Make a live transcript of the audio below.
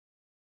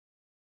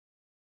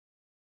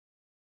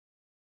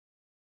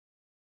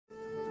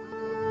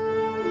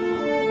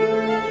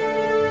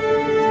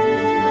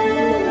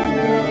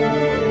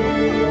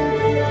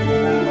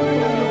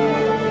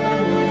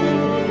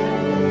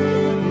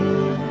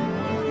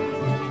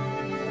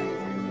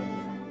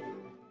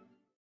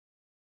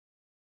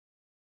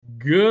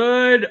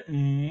Good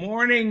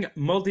morning,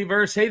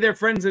 multiverse. Hey there,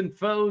 friends and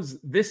foes.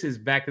 This is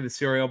Back of the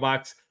Cereal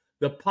Box,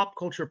 the pop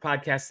culture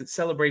podcast that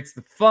celebrates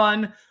the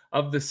fun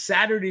of the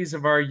Saturdays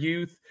of our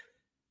youth.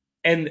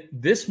 And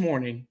this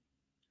morning,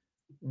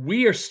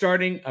 we are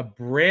starting a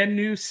brand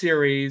new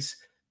series.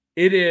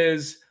 It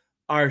is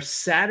our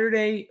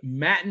Saturday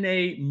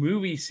matinee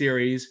movie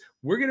series.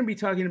 We're going to be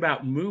talking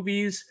about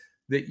movies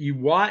that you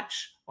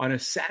watch on a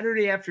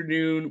Saturday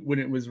afternoon when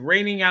it was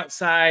raining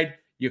outside.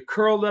 You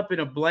curled up in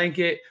a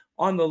blanket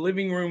on the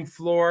living room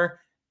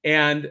floor.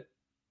 And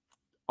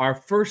our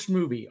first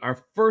movie,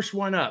 our first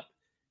one up,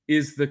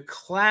 is the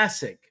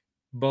classic,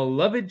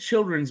 beloved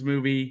children's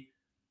movie,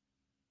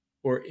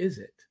 or is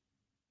it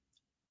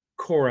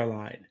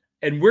Coraline?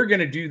 And we're going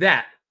to do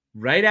that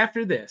right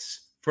after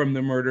this from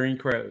the Murdering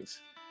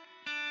Crows.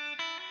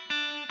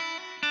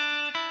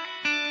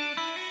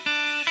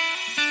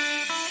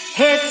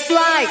 It's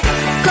like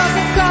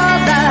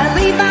Coca-Cola,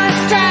 Levi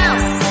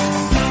Strauss,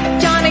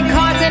 Johnny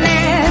Carson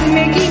and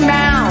Mickey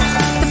Mouse.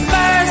 The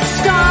first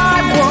star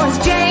was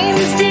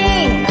James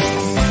Dean.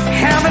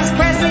 Elvis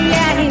Presley,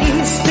 yeah,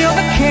 he's still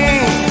the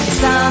king.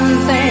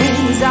 Some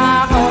things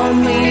are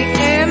only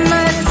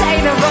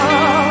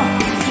imitatable.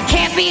 You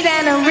can't beat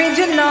an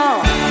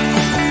original.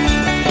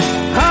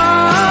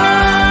 Oh,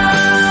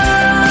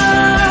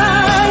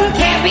 you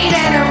can't beat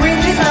an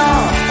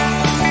original.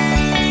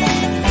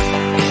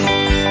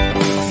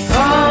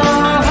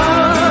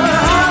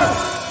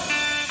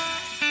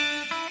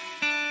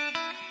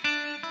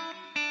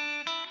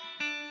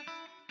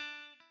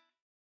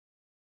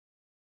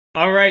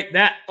 All right,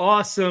 that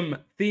awesome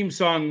theme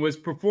song was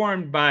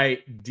performed by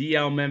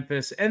DL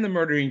Memphis and the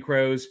Murdering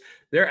Crows.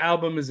 Their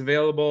album is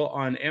available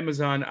on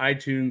Amazon,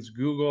 iTunes,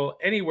 Google,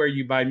 anywhere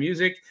you buy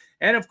music.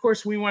 And of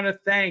course, we want to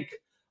thank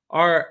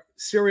our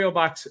Cereal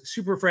Box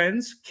super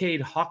friends,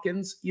 Cade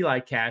Hawkins,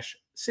 Eli Cash,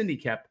 Cindy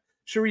Kep,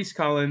 Sharice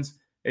Collins,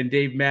 and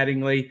Dave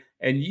Mattingly.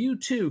 And you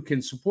too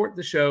can support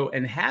the show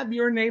and have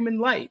your name in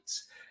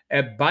lights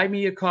at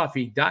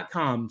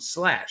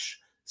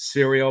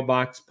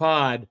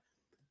buymeacoffee.com/cerealboxpod.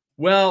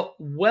 Well,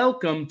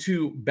 welcome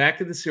to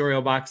Back of the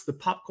Cereal Box, the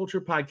pop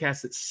culture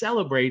podcast that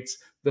celebrates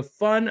the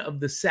fun of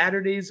the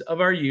Saturdays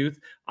of our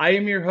youth. I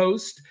am your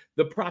host,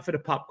 the prophet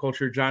of pop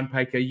culture, John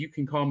Pica. You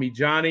can call me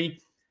Johnny.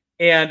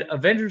 And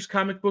Avengers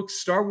comic books,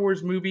 Star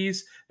Wars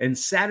movies, and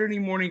Saturday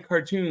morning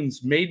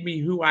cartoons made me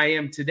who I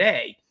am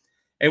today.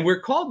 And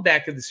we're called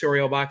Back of the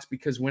Cereal Box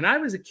because when I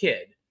was a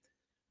kid,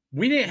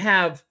 we didn't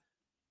have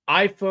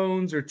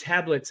iPhones or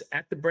tablets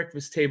at the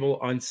breakfast table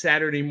on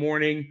Saturday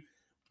morning.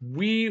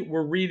 We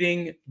were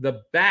reading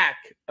the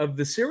back of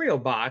the cereal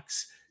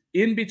box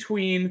in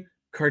between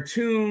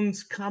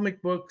cartoons,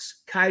 comic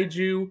books,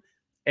 kaiju,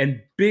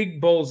 and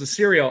big bowls of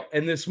cereal.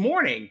 And this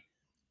morning,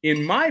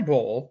 in my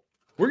bowl,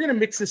 we're going to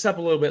mix this up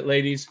a little bit,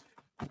 ladies.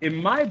 In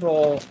my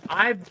bowl,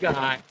 I've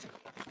got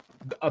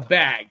a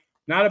bag,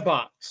 not a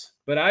box,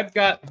 but I've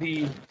got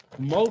the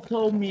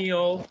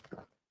Multi-Meal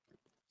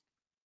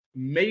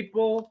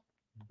Maple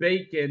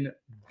Bacon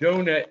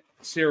Donut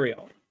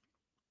Cereal.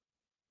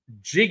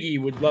 Jiggy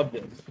would love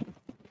this.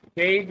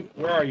 Cade,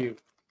 where are you?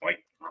 Wait.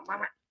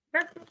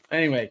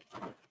 Anyway,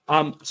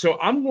 so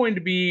I'm going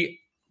to be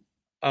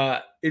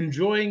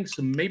enjoying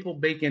some maple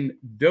bacon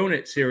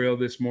donut cereal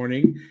this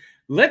morning.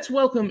 Let's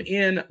welcome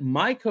in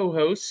my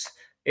co-hosts.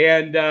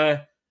 And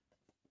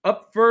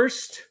up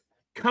first,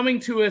 coming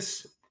to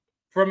us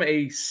from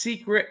a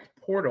secret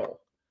portal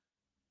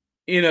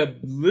in a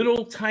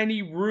little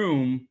tiny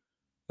room,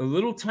 a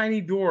little tiny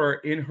door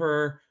in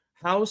her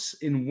house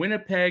in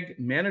Winnipeg,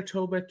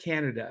 Manitoba,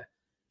 Canada.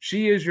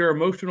 She is your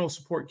emotional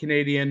support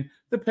Canadian,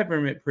 the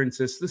peppermint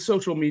princess, the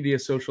social media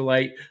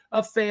socialite,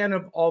 a fan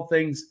of all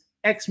things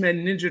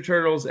X-Men, Ninja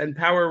Turtles, and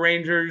Power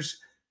Rangers.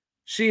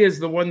 She is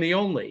the one, the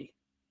only,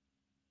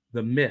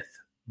 the myth,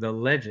 the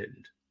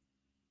legend,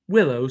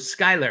 Willow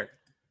Schuyler.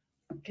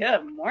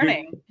 Good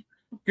morning.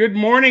 Good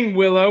morning,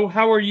 Willow.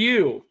 How are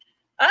you?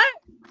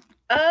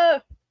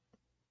 I'm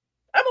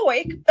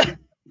awake.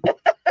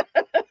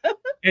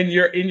 And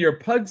you're in your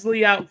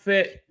Pugsley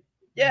outfit,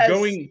 Yes.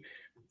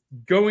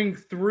 going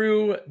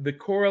through the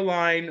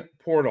Coraline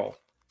portal.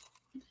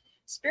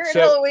 Spirit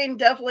Halloween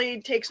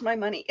definitely takes my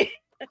money.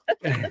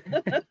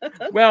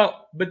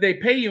 Well, but they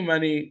pay you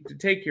money to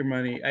take your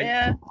money.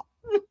 Yeah.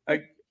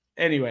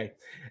 Anyway,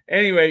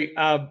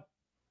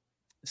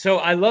 so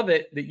I love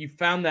it that you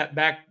found that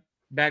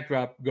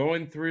backdrop,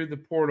 going through the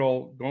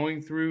portal,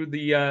 going through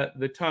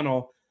the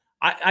tunnel.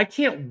 I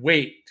can't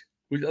wait.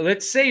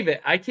 Let's save it.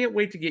 I can't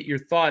wait to get your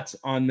thoughts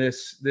on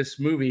this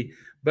movie.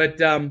 But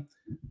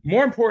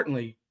more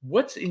importantly,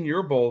 what's in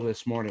your bowl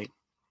this morning?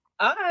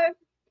 I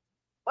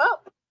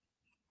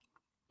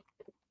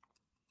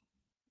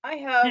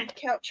have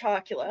Count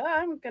Chocula.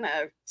 I'm going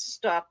to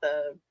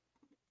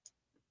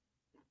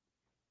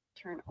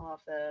turn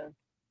off the...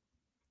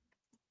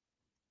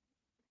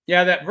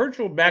 Yeah, that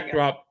virtual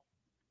backdrop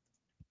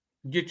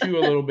gets you a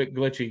little bit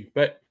glitchy.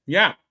 But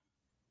yeah.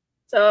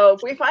 So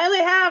we finally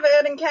have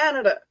it in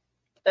Canada.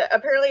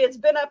 Apparently, it's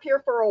been up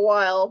here for a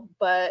while,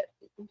 but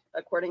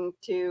according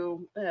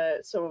to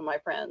some of my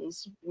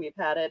friends, we've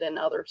had it in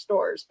other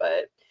stores,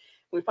 but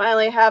we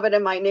finally have it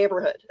in my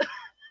neighborhood.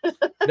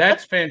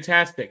 That's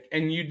fantastic.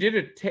 And you did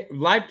a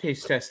live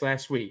taste test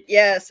last week.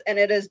 Yes, and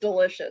it is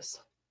delicious.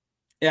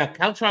 Yeah,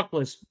 Count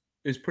Chocula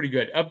is pretty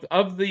good.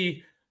 Of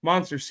the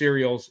monster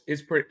cereals,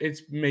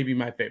 it's maybe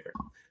my favorite.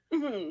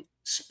 Mm-hmm.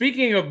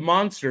 Speaking of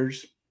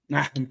monsters,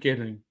 nah, I'm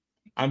kidding.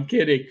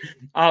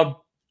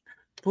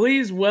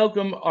 Please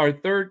welcome our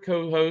third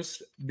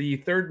co-host, the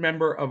third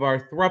member of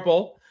our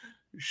throuple.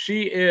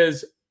 She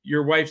is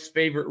your wife's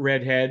favorite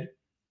redhead.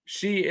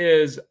 She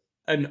is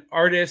an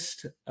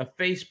artist, a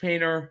face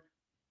painter,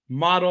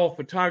 model,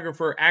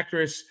 photographer,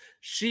 actress.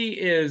 She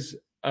is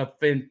a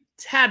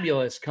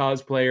fantabulous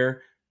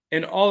cosplayer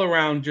and all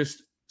around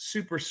just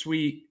super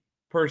sweet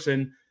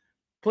person.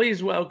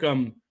 Please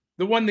welcome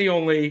the one, the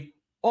only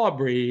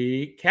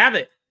Aubrey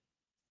Cavett.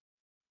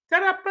 Good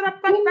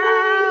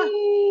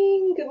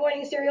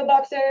morning, cereal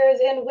boxers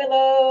and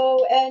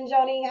Willow and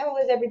Johnny. How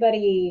is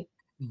everybody?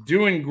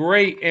 Doing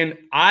great. And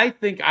I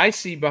think I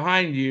see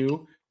behind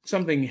you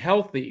something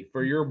healthy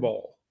for your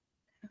bowl.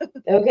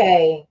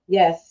 Okay,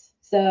 yes.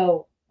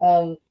 So,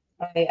 I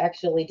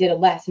actually did a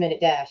last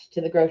minute dash to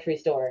the grocery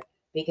store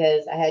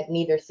because I had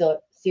neither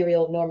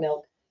cereal nor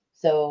milk.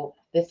 So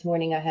this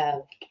morning I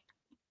know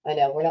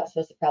we're not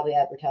supposed to probably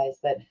advertise,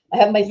 but I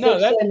have my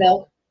soy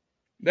milk.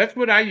 That's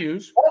what I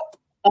use.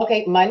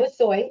 Okay, mine was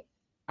soy.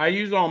 I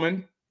use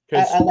almond.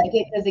 I like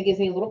it because it gives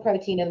me a little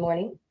protein in the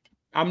morning.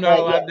 I'm not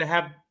allowed to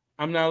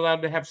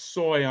have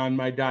soy on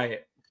my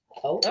diet.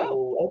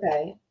 Oh,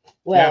 okay.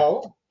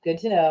 Well, good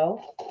to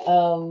know.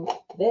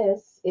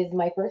 This is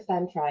my first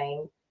time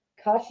trying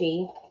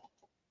Kashi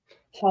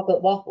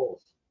chocolate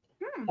waffles.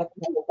 A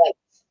couple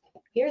bites.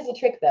 Here's the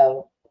trick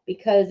though,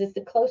 because it's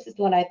the closest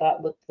one I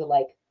thought looked to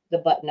like the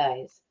button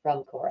eyes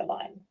from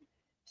Coraline.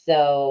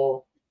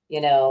 So,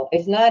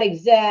 it's not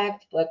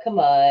exact, but come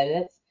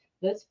on,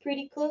 that's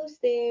pretty close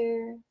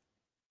there.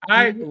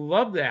 I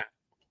love that.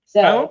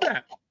 So, I love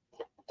that.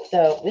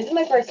 So this is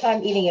my first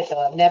time eating it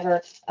though.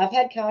 I've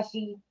had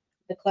Kashi,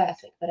 the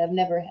classic, but I've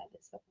never had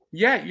this before.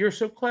 Yeah, you're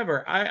so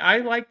clever. I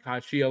like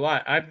Kashi a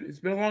lot. It's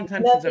been a long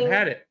time since I've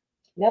had it.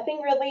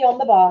 Nothing really on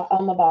the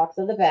box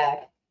of the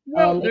back.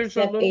 Well, there's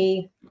except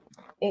a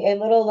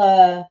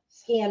little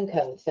scan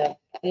code. So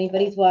if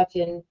anybody's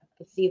watching,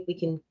 let's see if we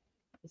can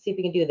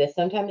do this.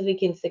 Sometimes we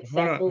can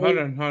successfully. Hold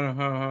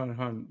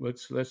on.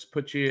 Let's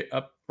put you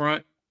up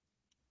front.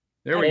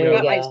 There we go. go. I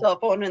got my cell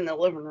phone in the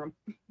living room.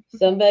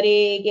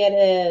 Somebody get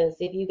us.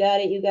 If you got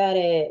it, you got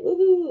it.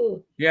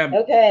 Woohoo! Yeah.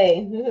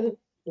 Okay.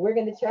 We're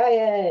gonna try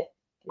it.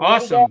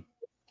 Awesome.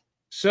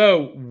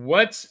 So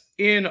what's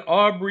in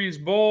Aubrey's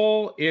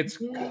bowl? It's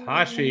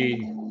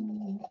Kashi.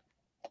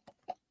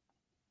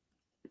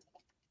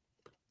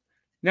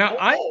 Now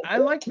I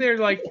like their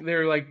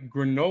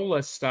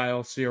granola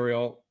style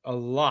cereal a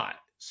lot.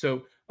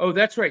 So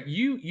that's right.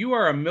 You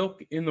are a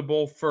milk in the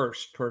bowl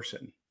first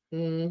person.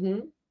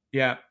 Mm-hmm.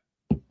 Yeah.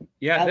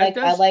 It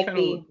does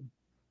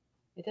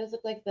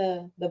look like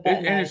the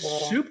button and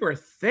it's super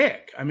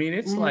thick. I mean,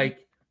 it's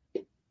like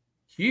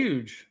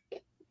huge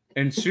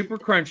and super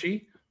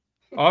crunchy.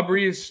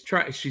 Aubrey is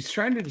she's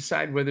trying to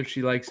decide whether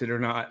she likes it or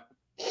not.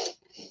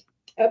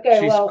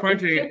 Okay, it's super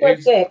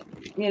thick,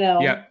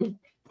 Yeah.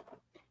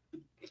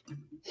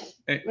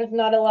 It's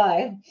not a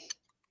lie.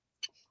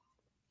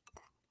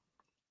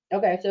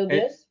 Okay, so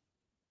this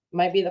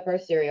might be the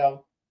first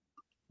cereal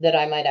that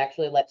I might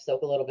actually let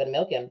soak a little bit of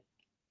milk in.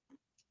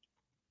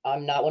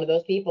 I'm not one of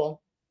those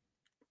people.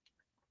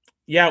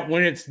 Yeah,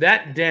 when it's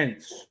that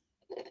dense,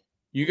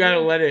 you got to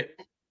let it.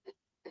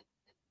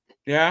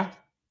 Yeah?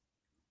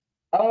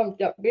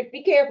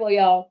 Be careful,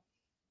 y'all.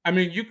 I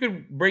mean, you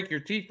could break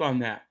your teeth on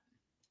that.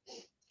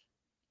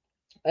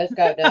 It's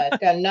got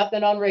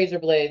nothing on razor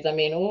blades. I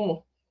mean,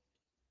 ooh.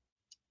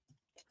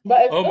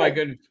 But oh my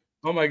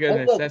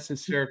goodness, that's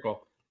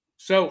hysterical.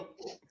 So,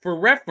 for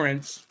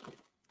reference,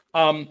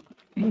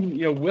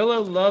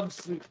 Willow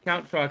loves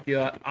Count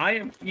Chocula. I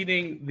am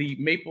eating the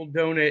maple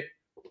donut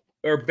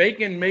or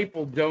bacon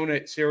maple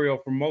donut cereal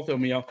from Multo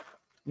Meal.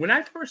 When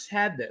I first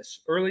had this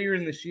earlier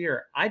in this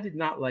year, I did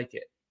not like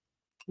it.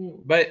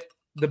 But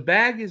the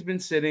bag has been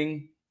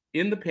sitting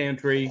in the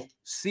pantry,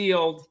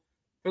 sealed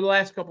for the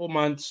last couple of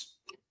months.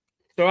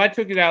 So I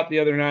took it out the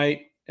other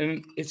night,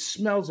 and it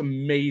smells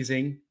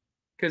amazing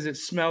because it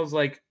smells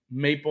like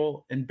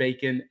maple and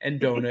bacon and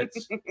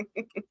donuts.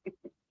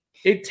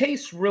 It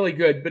tastes really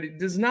good, but it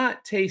does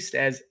not taste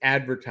as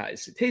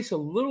advertised. It tastes a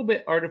little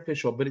bit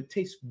artificial, but it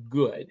tastes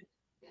good.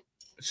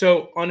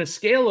 So on a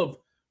scale of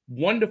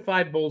 1 to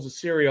 5 bowls of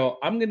cereal,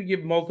 I'm going to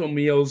give Multo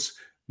Meals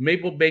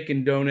Maple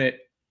Bacon Donut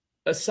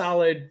a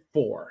solid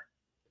 4.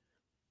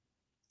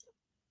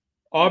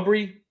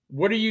 Aubrey,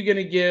 what are you going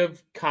to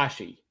give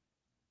Kashi?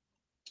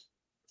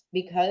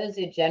 Because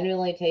it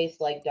genuinely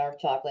tastes like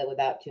dark chocolate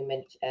without too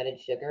much added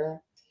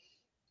sugar.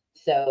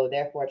 So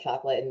therefore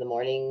chocolate in the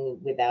morning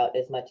without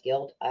as much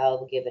guilt,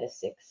 I'll give it a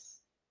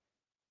 6.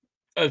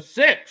 A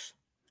 6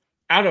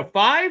 out of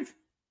 5?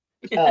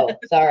 Oh,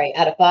 sorry.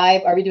 Out of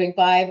 5, are we doing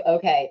 5?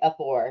 Okay, a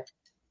 4.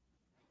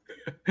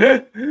 I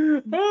thought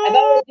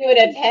we were doing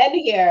a 10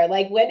 here.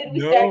 Like, when did we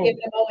start No, giving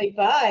them only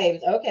 5s?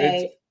 it's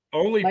Okay,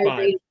 only my 5.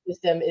 rating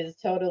system is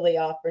totally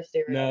off for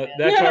cereal, No, man.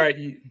 that's all right.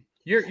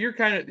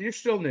 You're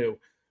still new.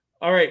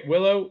 All right,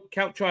 Willow,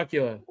 Count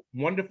Chocula,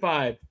 1 to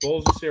 5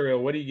 bowls of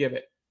cereal. What do you give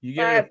it? You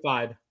give it a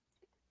 5.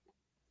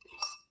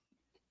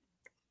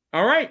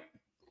 All right,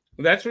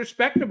 well, that's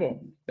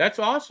respectable. That's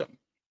awesome.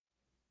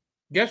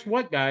 Guess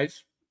what,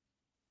 guys?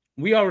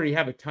 We already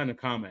have a ton of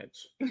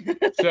comments,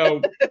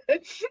 so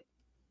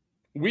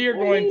we are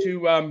going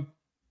to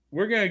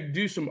we're going to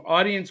do some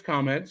audience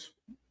comments,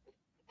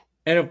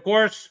 and of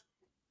course,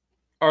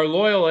 our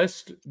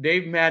loyalist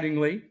Dave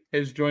Mattingly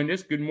has joined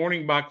us. Good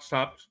morning, Box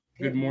Tops.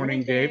 Good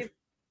morning, Dave.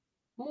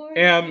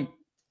 Morning.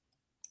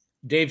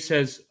 Dave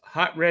says,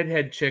 hot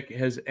redhead chick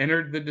has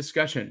entered the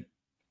discussion.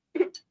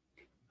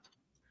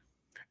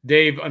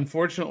 Dave,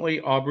 unfortunately,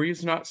 Aubrey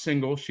is not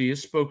single. She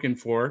is spoken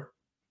for.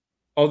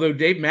 Although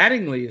Dave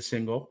Mattingly is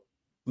single,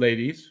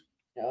 ladies.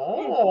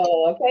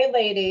 Oh, okay,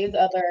 ladies,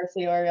 other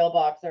cereal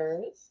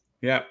boxers.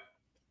 Yeah.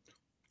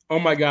 Oh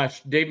my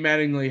gosh, Dave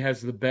Mattingly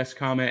has the best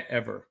comment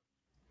ever.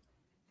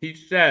 He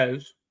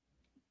says,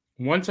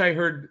 one I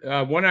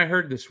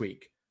heard this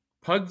week,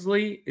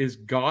 Pugsley is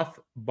goth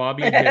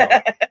Bobby Hill.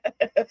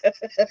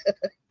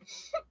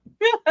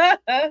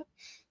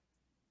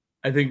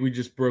 I think we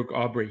just broke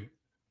Aubrey.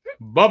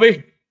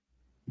 Bobby,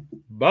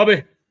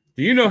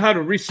 do you know how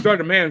to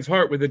restart a man's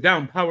heart with a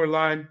down power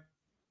line?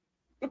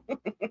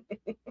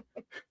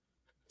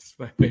 It's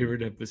my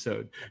favorite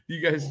episode.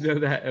 You guys know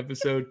that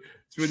episode?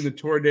 It's when the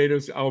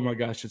tornadoes. Oh my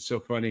gosh, it's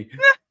so funny.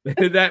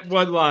 That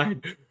one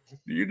line.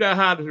 Do you know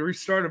how to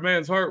restart a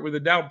man's heart with a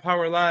down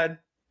power line?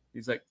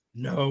 He's like,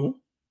 no.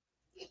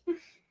 Well,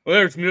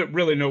 there's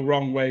really no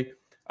wrong way.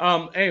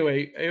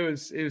 Anyway, it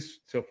was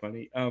so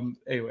funny.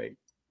 Anyway,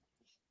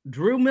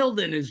 Drew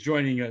Milden is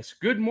joining us.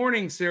 Good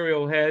morning,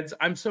 cereal heads.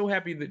 I'm so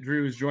happy that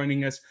Drew is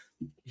joining us.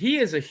 He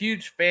is a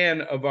huge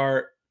fan of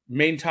our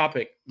main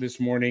topic this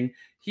morning.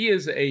 He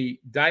is a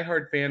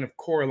diehard fan of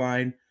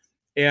Coraline,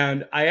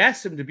 and I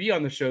asked him to be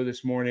on the show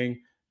this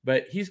morning,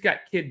 but he's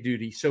got kid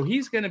duty, so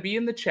he's going to be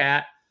in the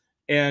chat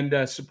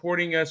and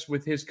supporting us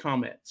with his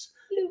comments.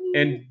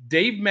 And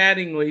Dave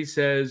Mattingly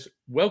says,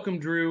 welcome,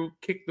 Drew.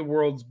 Kick the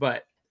world's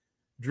butt.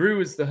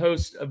 Drew is the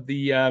host of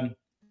the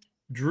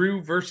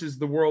Drew versus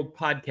the World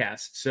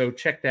podcast. So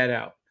check that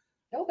out.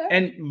 Okay.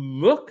 And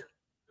look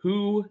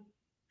who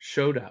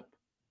showed up.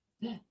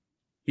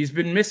 He's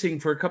been missing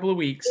for a couple of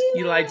weeks.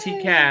 Eli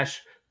T.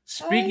 Cash.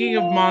 Speaking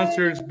of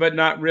monsters, but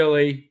not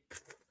really.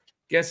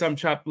 Guess I'm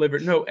chopped liver.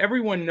 No,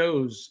 everyone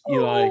knows,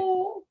 Eli,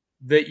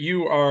 that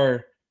you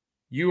are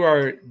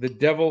the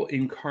devil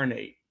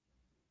incarnate.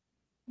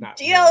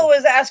 DL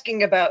was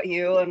asking about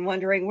you and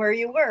wondering where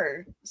you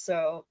were.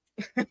 So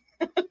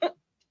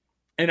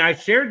and I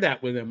shared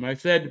that with him. I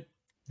said,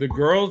 the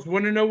girls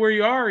want to know where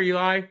you are,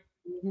 Eli.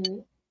 Mm-hmm.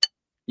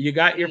 You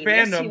got your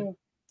fandom.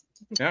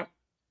 Yep.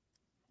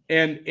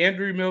 And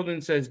Andrew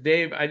Milden says,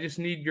 Dave, I just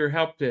need your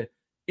help to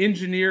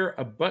engineer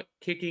a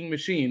butt-kicking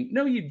machine.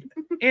 No,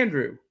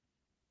 Andrew,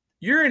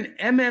 you're an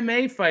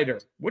MMA fighter.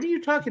 What are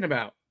you talking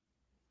about?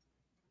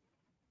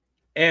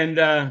 And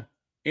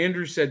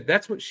Andrew said,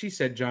 that's what she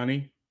said,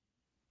 Johnny.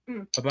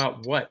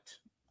 About what?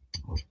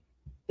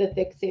 The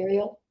thick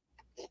cereal.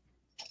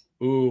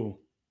 Ooh.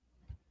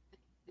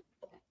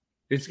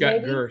 It's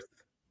got girth.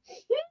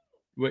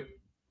 What?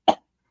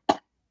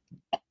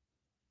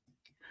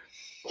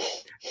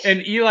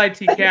 And Eli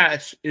T.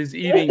 Cash is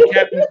eating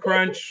Captain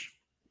Crunch.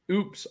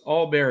 Oops,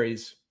 all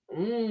berries.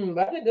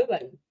 That's a good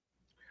one.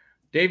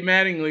 Dave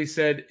Mattingly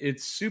said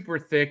it's super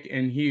thick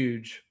and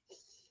huge.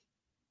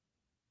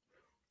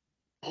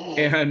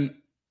 And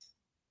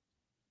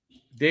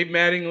Dave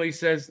Mattingly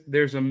says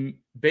there's a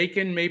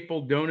bacon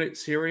maple donut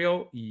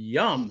cereal.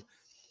 Yum.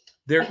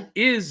 There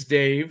is,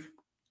 Dave,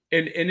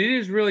 and it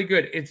is really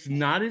good. It's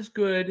not as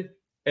good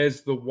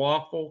as the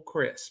waffle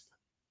crisp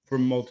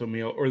from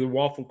Multimeal or the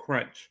waffle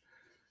crunch.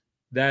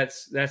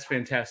 That's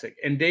fantastic.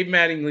 And Dave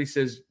Mattingly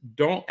says,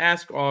 don't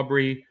ask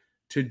Aubrey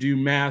to do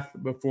math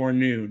before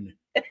noon.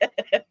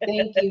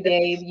 Thank you,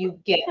 Dave. You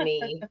get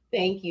me.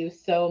 Thank you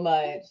so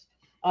much.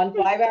 On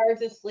 5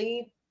 hours of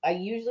sleep, I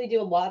usually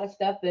do a lot of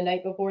stuff the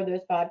night before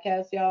those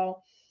podcasts,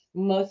 y'all.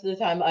 Most of the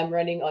time I'm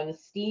running on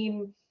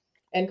steam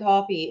and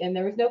coffee, and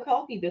there was no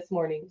coffee this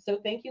morning.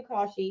 So thank you,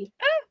 Kashi.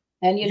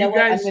 And you know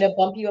what? I'm going to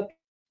bump you up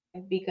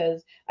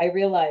because I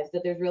realized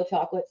that there's real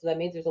chocolate, so that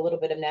means there's a little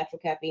bit of natural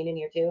caffeine in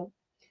here too.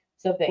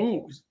 So thank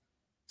you.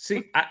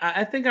 See,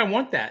 I think I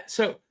want that.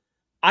 So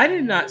I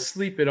did not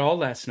sleep at all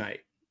last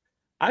night.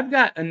 I've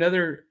got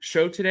another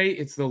show today.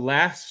 It's the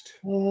last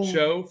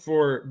show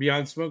for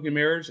Beyond Smoke and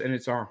Mirrors, and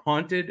it's our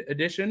haunted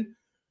edition.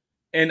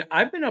 And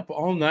I've been up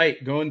all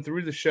night going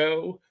through the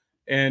show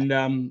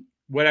and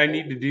what I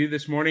need to do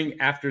this morning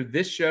after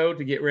this show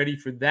to get ready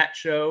for that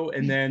show.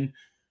 And then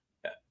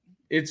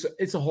it's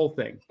a whole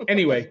thing.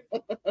 Anyway,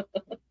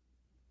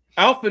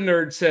 Alpha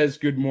Nerd says,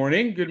 good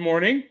morning. Good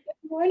morning.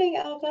 Good morning,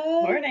 Alpha.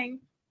 Morning.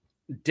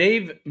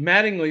 Dave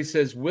Mattingly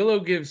says Willow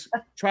gives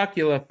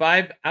Chocula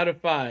 5 out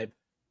of 5.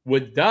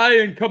 Would die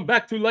and come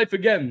back to life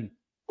again.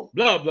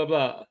 Blah blah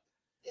blah.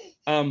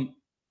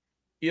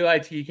 Eli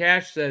T.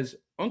 Cash says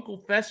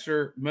Uncle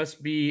Fester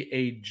must be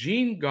a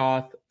Gene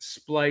Goth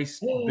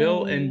spliced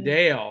Bill and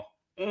Dale.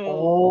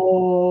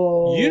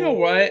 Oh, You know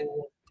what?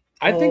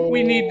 I think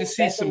we need to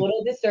see that's some. a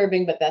little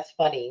disturbing, but that's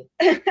funny.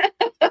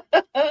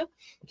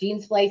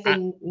 Gene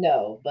splicing,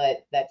 no,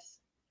 but that's.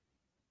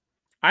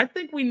 I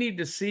think we need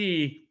to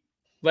see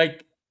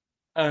like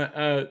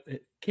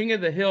King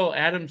of the Hill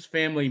Addams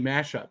Family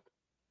mashup.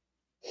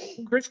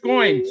 Chris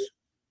Goins,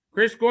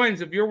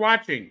 if you're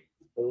watching,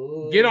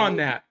 get on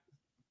that.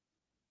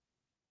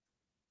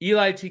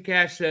 Eli T.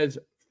 Cash says,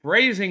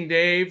 phrasing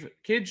Dave,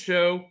 kids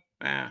show.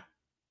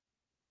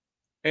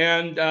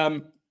 And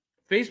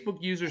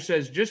Facebook user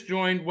says, just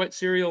joined. What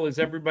cereal is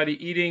everybody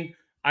eating?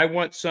 I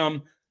want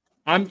some.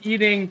 I'm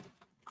eating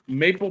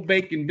maple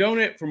bacon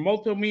donut from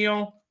Multi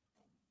Meal.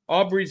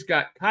 Aubrey's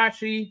got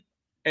Kashi.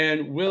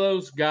 And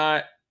Willow's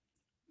got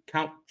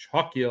Count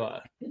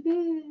Chocula.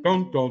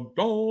 Dun, dun,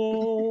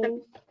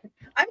 dun.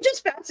 I'm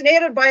just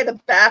fascinated by the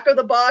back of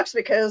the box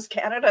because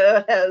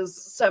Canada has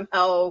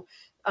somehow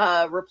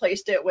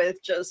replaced it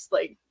with just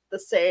like the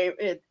same.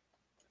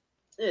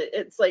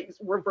 It's like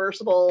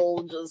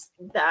reversible, just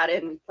that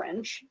in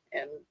French,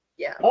 and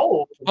yeah.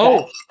 Oh,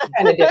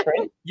 kind of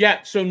different.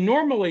 Yeah. So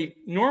normally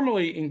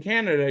in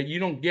Canada, you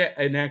don't get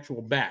an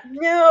actual back.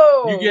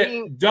 No, you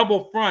get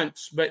double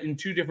fronts, but in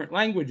two different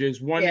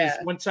languages.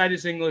 One side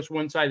is English,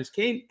 one side is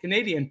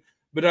Canadian.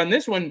 But on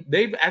this one,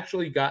 they've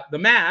actually got the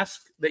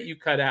mask that you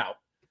cut out.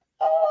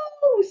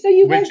 Oh, so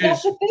you guys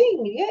got the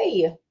thing.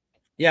 Yay.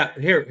 Yeah,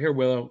 here,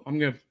 Willow. I'm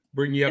going to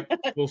bring you up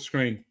full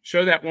screen.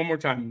 Show that one more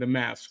time, the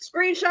mask.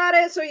 Screenshot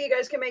it so you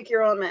guys can make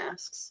your own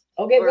masks.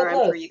 Okay, or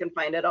I'm sure you can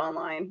find it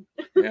online.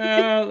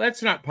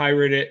 Let's not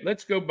pirate it.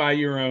 Let's go buy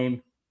your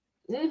own.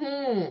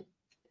 Andrew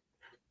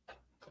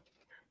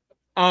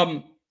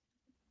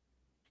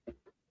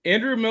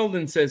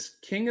Milden says,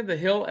 King of the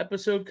Hill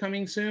episode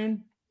coming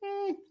soon?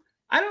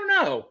 I don't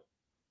know.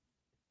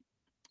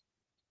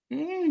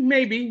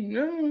 Maybe.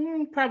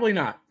 No, probably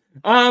not.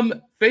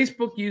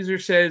 Facebook user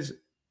says,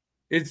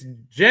 it's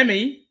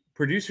Jemmy,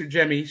 producer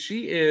Jemmy.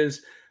 She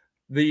is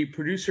the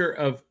producer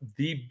of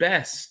the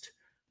best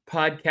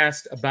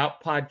podcast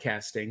about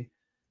podcasting.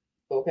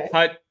 Okay.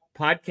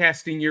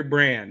 Podcasting your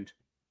brand.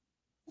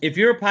 If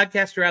you're a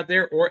podcaster out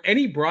there or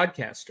any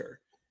broadcaster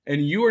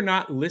and you are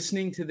not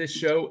listening to this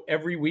show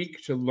every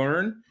week to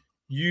learn,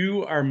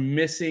 you are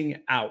missing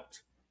out.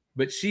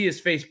 But she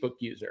is Facebook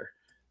user.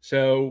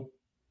 So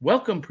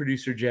welcome,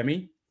 producer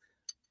Jemmy.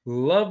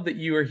 Love that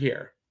you are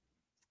here.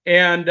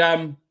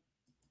 And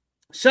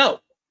so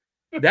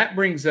that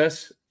brings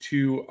us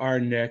to our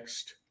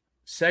next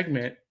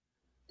segment,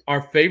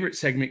 our favorite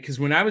segment, because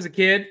when I was a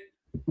kid,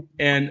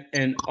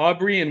 and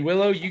Aubrey and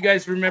Willow, you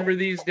guys remember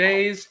these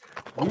days,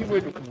 we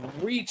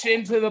would reach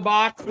into the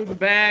box or the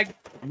bag,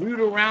 root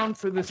around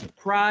for the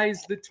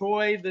surprise, the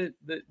toy, the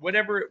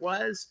whatever it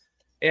was,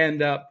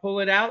 and pull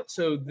it out.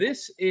 So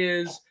this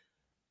is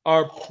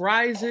our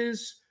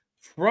prizes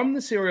from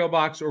the cereal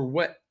box, or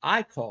what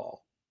I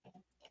call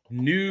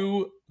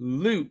new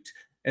loot.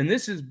 And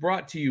this is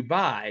brought to you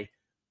by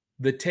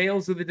the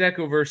Tales of the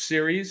Decoverse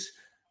series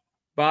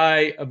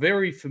by a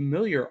very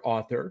familiar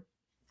author.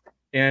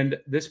 And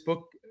this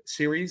book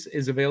series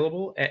is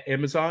available at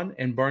Amazon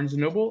and Barnes &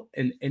 Noble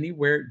and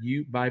anywhere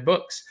you buy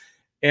books.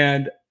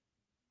 And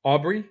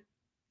Aubrey,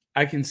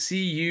 I can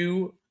see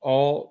you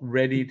all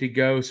ready to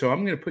go. So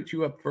I'm going to put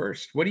you up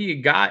first. What do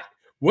you got?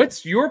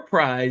 What's your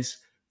prize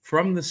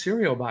from the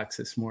cereal box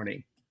this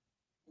morning?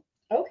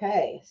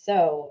 Okay.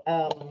 So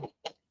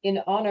in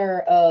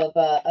honor of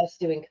us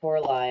doing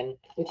Coraline,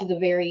 which is a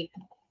very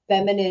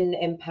feminine,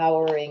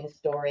 empowering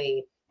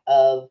story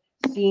of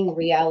seeing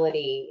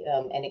reality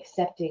and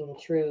accepting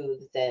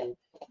truths and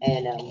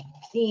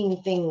seeing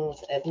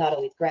things as not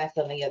always grass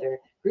on the other,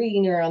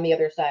 greener on the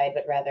other side,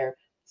 but rather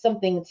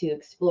something to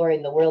explore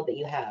in the world that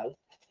you have.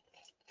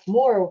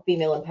 More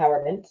female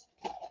empowerment.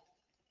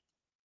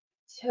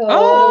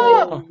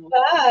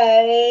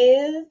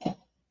 Guys.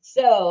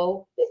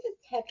 So this is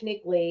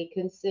technically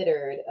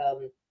considered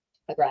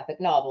a graphic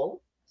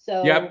novel.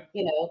 So,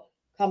 you know,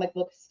 comic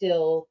book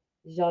still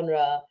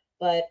genre.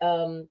 But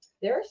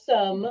there are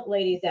some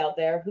ladies out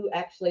there who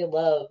actually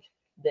loved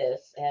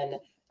this. And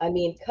I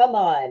mean, come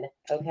on,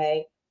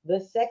 okay? The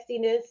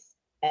sexiness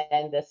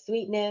and the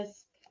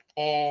sweetness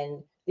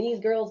and these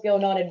girls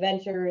going on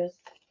adventures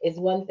is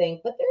one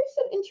thing. But there's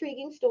some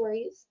intriguing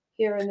stories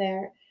here and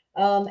there.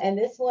 And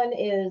this one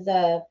is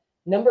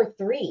number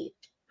three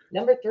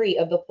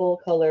of the full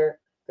color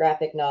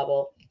graphic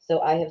novel.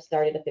 So I have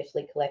started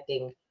officially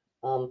collecting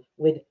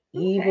with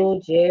Evil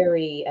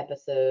Jerry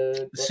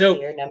episode. So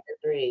here, number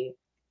 3.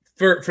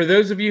 For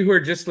those of you who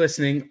are just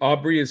listening,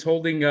 Aubrey is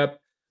holding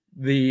up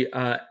the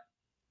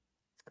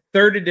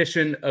third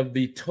edition of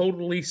the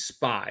Totally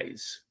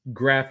Spies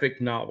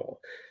graphic novel.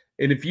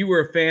 And if you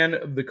were a fan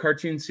of the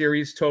cartoon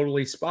series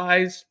Totally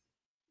Spies,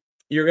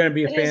 you're going to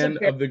be a fan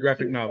of the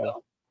graphic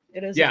novel.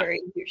 It is Yeah. a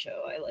very cute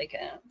show. I like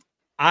it.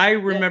 I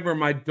remember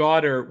my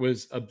daughter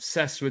was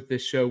obsessed with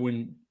this show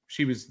when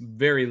she was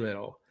very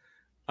little.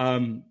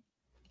 And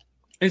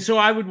so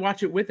I would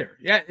watch it with her.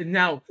 Yeah. And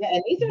now Yeah,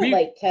 and these are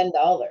like $10,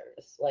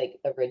 like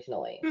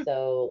originally.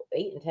 So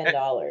 $8 and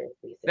 $10.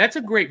 That's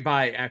a great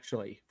buy,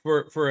 actually,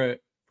 for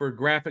a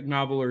graphic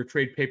novel or a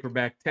trade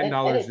paperback.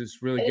 $10 is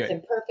really good. It's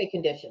in perfect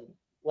condition,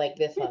 like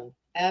this one.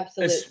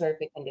 Absolute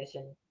perfect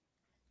condition.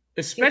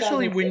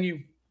 Especially when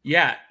you,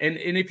 and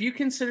if you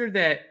consider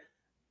that,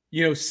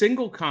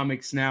 single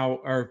comics now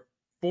are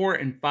 $4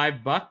 and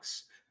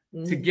 $5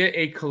 to get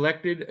a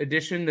collected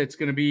edition that's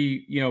going to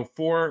be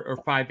 4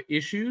 or 5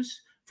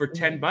 issues for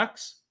 $10.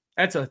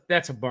 That's a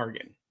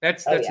bargain.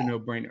 That's a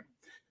no-brainer.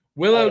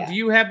 Willow, do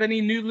you have any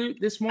new loot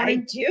this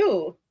morning? I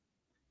do.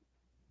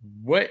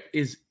 What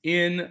is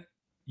in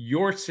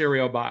your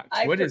cereal box?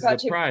 What is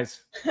the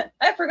prize?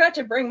 I forgot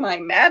to bring my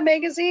Mad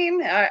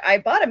magazine.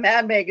 I bought a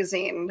Mad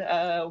magazine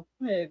a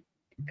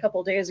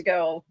couple days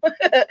ago.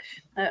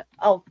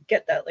 I'll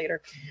get that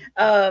later.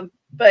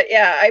 But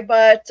yeah, I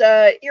bought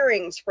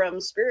earrings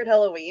from Spirit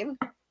Halloween.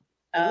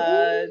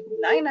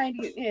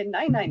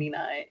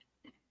 $9.99.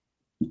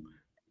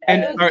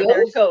 And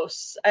they're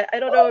ghosts. I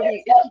don't know if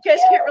you guys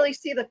can't really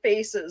see the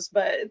faces,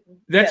 but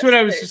that's what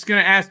I was just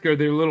going to ask. Are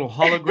there little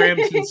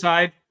holograms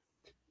inside?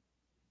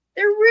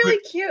 They're really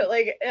cute.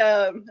 Like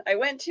I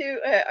went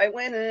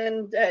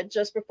in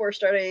just before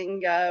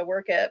starting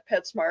work at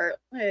PetSmart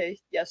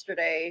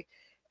yesterday,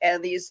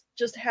 and these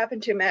just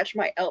happened to match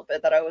my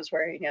outfit that I was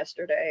wearing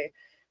yesterday.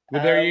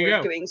 Well, there you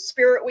go. Doing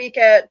Spirit Week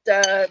at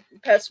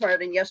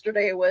PetSmart, and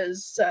yesterday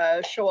was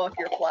show off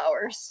your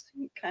flowers.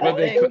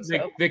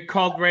 They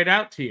called right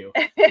out to you.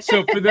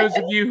 So for those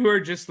of you who are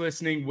just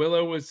listening,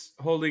 Willow was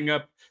holding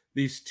up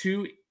these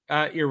 2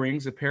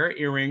 earrings, a pair of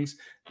earrings,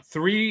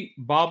 3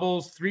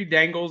 baubles, 3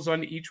 dangles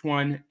on each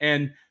one,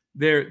 and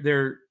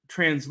they're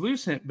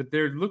translucent, but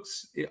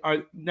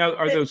are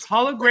those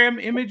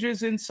hologram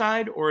images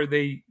inside, or are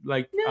they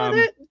like?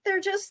 No, they're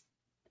just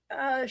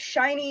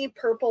shiny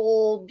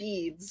purple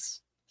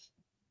beads,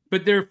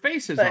 but their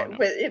faces on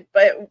them.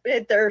 But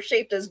they're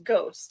shaped as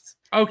ghosts.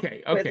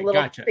 Okay, with little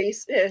gotcha.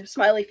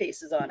 Smiley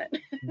faces on it.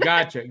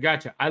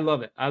 Gotcha. I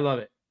love it.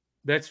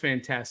 That's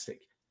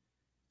fantastic.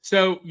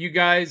 So you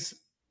guys,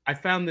 I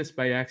found this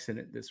by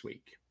accident this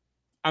week.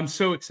 I'm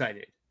so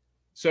excited.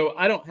 So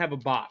I don't have a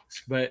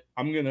box, but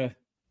I'm gonna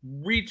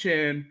reach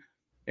in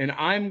and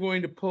I'm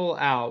going to pull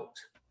out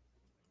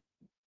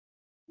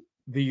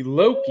the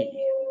Loki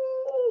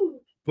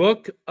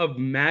Book of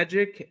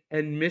Magic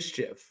and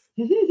Mischief.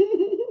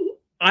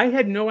 I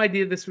had no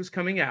idea this was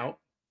coming out.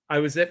 I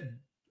was at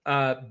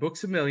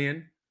Books A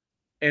Million,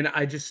 and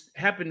I just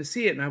happened to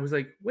see it, and I was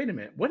like, wait a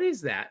minute, what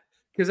is that?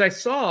 Because I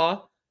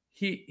saw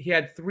he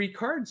had 3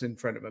 cards in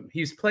front of him.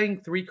 He's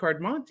playing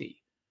 3-card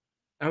Monty.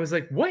 I was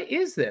like, what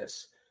is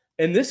this?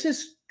 And this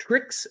is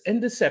Tricks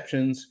and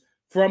Deceptions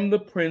from the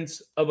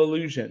Prince of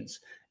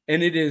Illusions.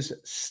 And it is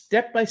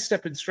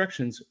step-by-step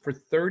instructions for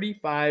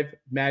 35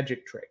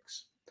 magic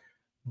tricks.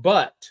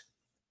 But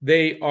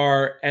they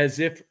are as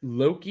if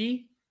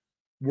Loki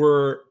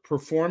were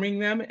performing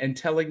them and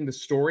telling the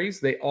stories.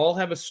 They all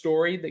have a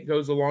story that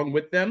goes along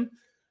with them,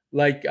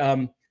 like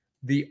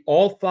the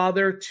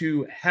All-Father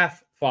to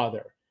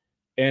Half-Father.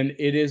 And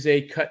it is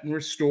a cut and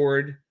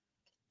restored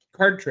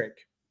card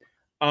trick.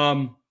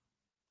 Some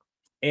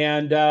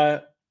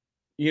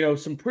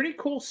pretty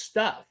cool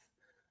stuff.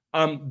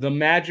 The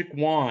Magic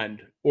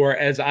Wand, or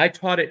as I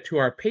taught it to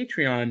our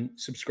Patreon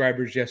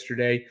subscribers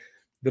yesterday,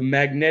 the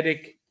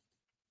Magnetic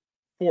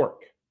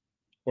Fork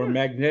or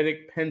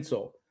Magnetic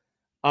Pencil.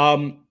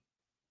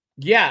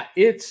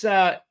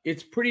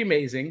 It's pretty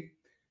amazing.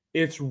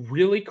 It's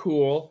really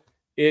cool.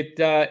 It's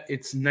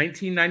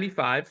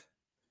 $19.95.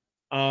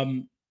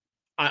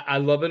 I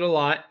love it a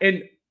lot.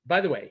 And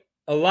by the way,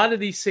 a lot of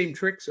these same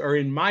tricks are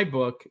in my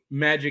book,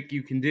 Magic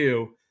You Can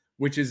Do,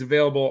 which is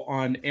available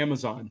on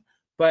Amazon.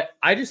 But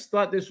I just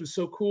thought this was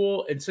so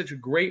cool and such a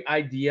great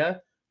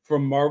idea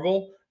from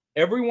Marvel.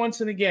 Every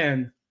once and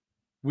again,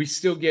 we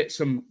still get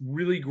some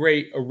really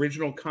great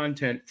original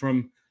content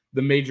from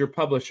the major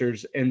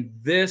publishers. And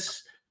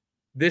this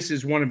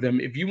is one of them.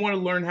 If you want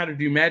to learn how to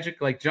do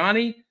magic like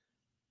Johnny,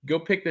 go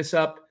pick this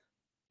up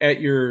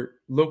at your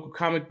local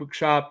comic book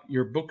shop,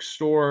 your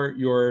bookstore,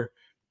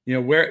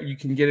 where you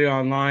can get it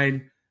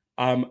online.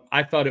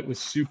 I thought it was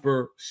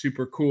super,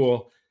 super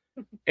cool.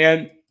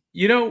 And,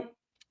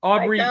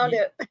 Aubrey, I found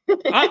it.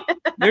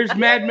 There's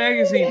Mad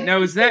Magazine.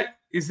 Now, is that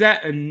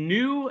a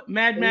new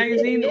Mad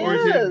Magazine or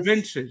is it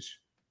vintage?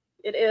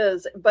 It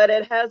is, but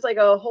it has like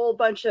a whole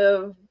bunch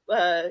of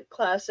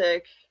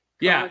classic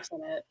comics in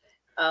it.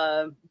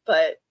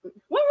 But when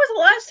was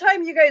the last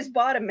time you guys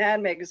bought a Mad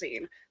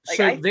Magazine?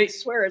 I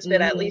swear it's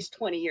been at least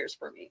 20 years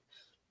for me.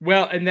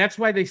 Well, and that's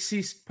why they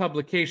ceased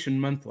publication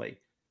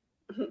monthly.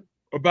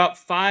 About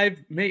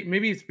 5,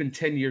 maybe it's been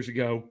 10 years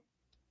ago,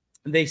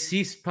 they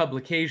ceased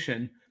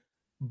publication,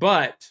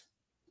 but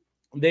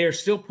they are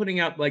still putting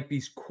out like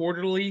these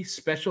quarterly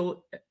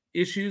special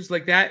issues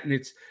like that, and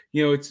it's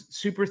it's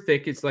super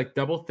thick. It's like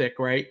double thick,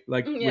 right?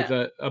 Like with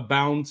a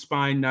bound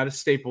spine, not a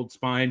stapled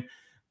spine,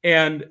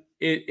 and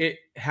it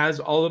has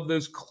all of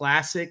those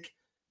classic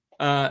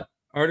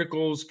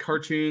articles,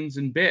 cartoons,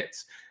 and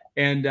bits,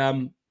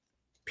 and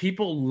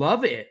people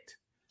love it.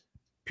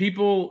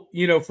 People,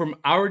 from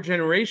our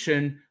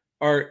generation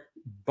are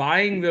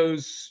buying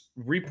those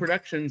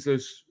reproductions,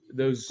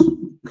 those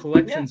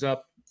collections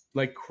up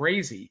like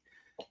crazy.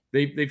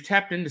 They've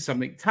tapped into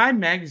something. Time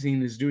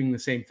Magazine is doing the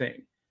same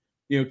thing.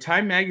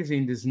 Time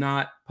Magazine does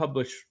not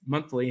publish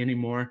monthly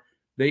anymore.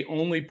 They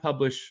only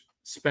publish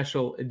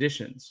special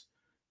editions,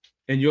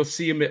 and you'll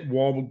see them at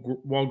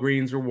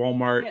Walgreens or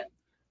Walmart. Yeah.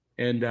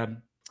 And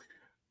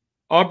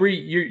Aubrey,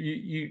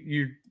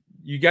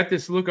 you got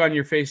this look on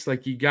your face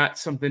like you got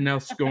something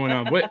else going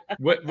on. What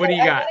do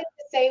you got? I wanted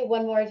to say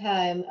one more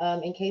time,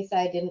 in case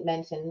I didn't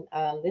mention,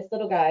 this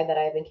little guy that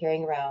I've been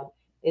carrying around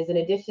is an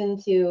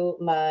addition to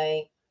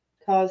my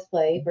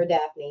cosplay for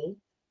Daphne.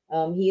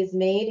 He is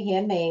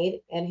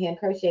handmade and hand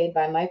crocheted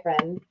by my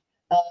friend.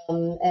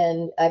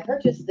 And I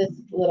purchased this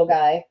little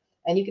guy,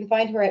 and you can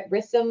find her at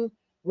Rissa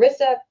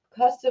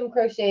Custom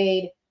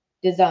Crocheted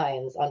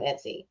Designs on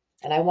Etsy.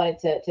 And I wanted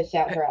to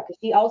shout her out because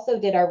she also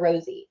did our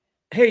Rosie.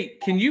 Hey,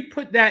 can you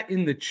put that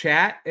in the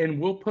chat and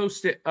we'll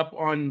post it up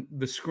on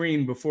the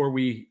screen before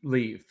we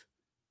leave?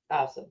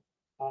 Awesome.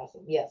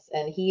 Yes,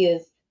 and he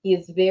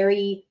is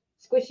very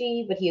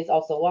squishy, but he is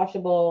also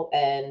washable,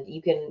 and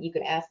you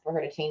can ask for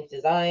her to change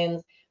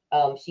designs.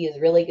 She is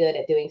really good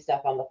at doing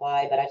stuff on the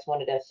fly, but I just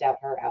wanted to shout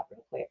her out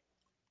real quick.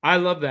 I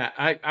love that.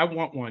 I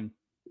want one.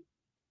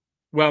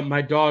 Well,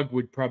 my dog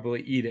would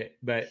probably eat it,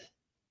 but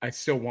I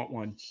still want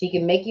one. She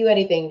can make you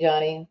anything,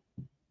 Johnny.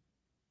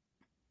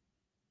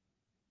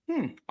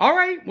 All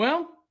right.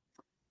 Well,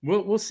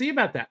 we'll see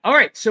about that. All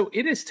right. So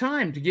it is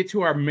time to get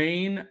to our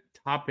main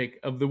topic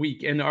of the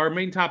week. And our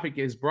main topic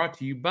is brought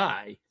to you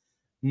by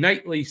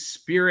Nightly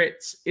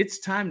Spirits. It's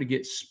time to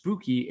get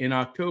spooky in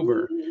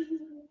October.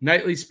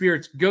 Nightly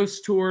Spirits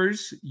Ghost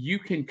Tours. You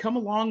can come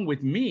along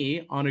with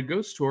me on a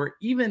ghost tour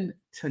even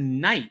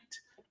tonight.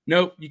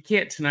 Nope, you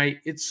can't tonight.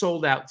 It's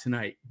sold out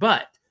tonight.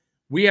 But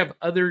we have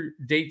other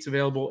dates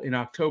available in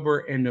October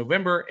and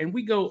November, and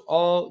we go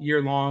all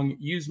year long.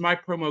 Use my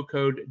promo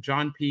code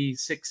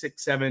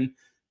JohnP667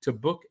 to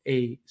book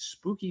a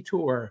spooky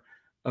tour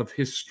of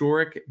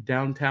historic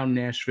downtown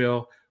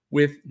Nashville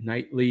with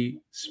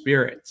Nightly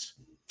Spirits.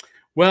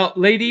 Well,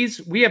 ladies,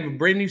 we have a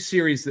brand new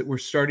series that we're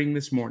starting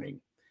this morning.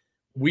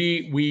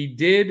 We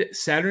did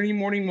Saturday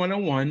Morning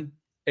 101,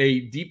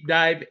 a deep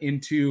dive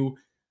into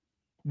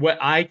what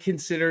I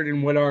considered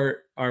and what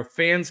our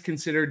fans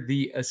considered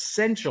the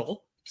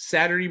essential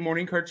Saturday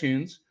morning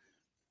cartoons.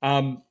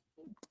 Then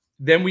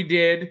we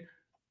did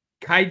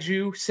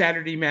Kaiju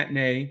Saturday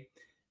Matinee.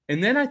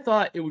 And then I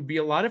thought it would be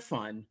a lot of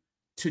fun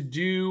to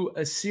do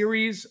a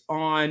series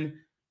on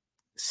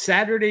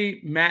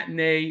Saturday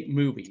matinee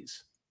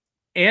movies,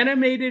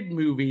 animated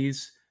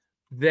movies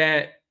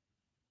that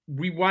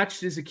we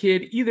watched as a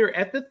kid, either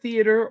at the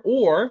theater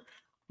or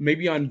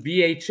maybe on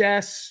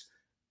VHS,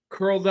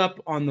 curled up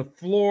on the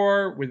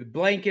floor with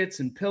blankets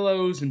and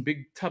pillows and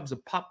big tubs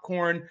of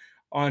popcorn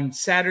on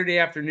Saturday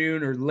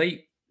afternoon or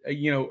late,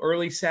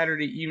 early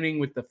Saturday evening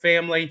with the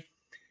family.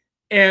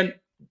 And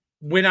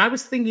when I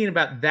was thinking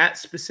about that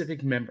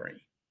specific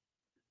memory,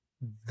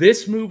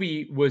 this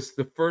movie was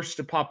the first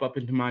to pop up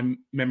into my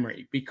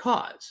memory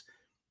because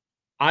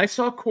I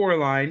saw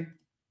Coraline.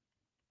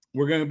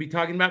 We're going to be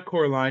talking about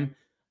Coraline.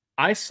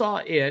 I saw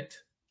it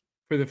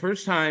for the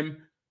first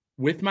time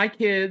with my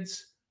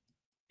kids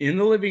in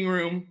the living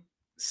room,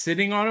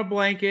 sitting on a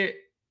blanket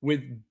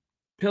with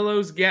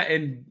pillows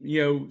and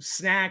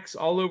snacks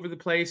all over the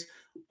place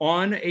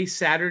on a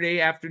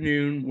Saturday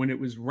afternoon when it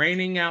was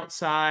raining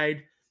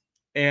outside.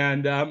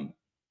 And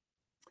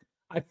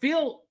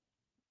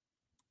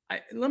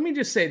let me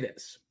just say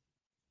this.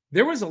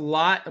 There was a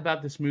lot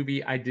about this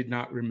movie I did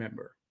not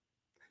remember.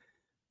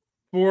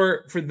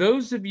 For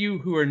those of you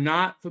who are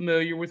not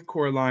familiar with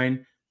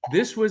Coraline,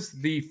 this was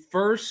the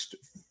first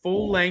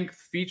full-length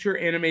feature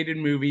animated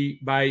movie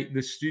by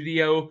the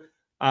studio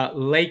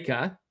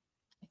Leica.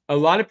 A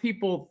lot of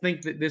people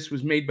think that this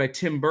was made by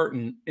Tim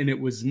Burton, and it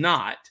was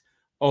not,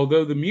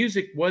 although the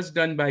music was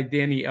done by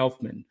Danny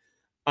Elfman.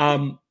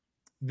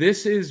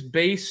 This is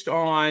based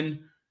on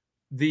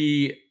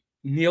the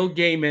Neil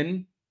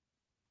Gaiman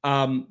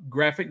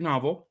graphic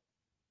novel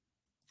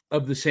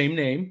of the same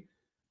name,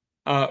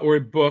 or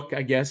a book,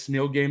 I guess,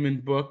 Neil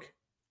Gaiman book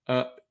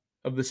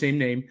of the same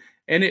name.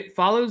 And it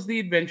follows the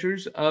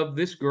adventures of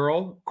this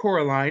girl,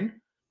 Coraline,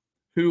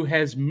 who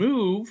has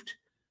moved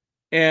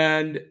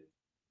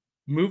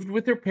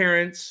with her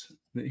parents.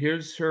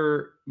 Here's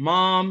her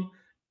mom,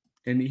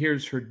 and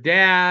here's her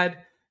dad.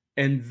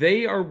 And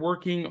they are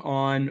working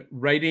on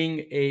writing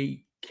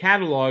a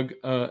catalog,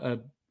 a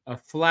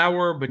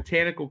flower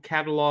botanical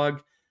catalog.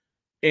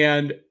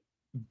 And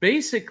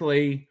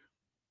basically,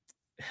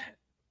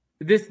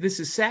 this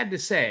is sad to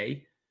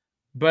say,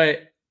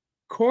 but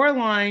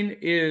Coraline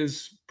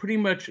is pretty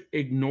much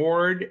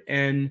ignored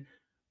and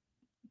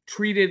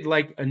treated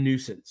like a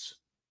nuisance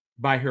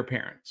by her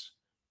parents.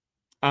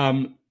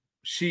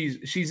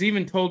 She's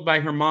even told by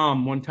her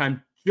mom one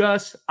time,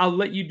 just, I'll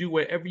let you do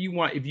whatever you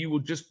want if you will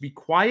just be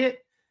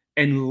quiet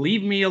and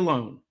leave me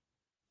alone.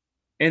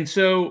 And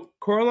so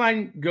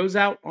Coraline goes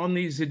out on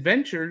these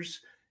adventures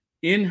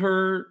in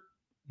her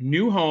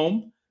new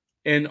home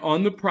and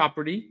on the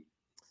property.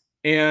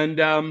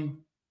 And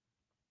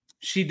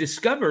she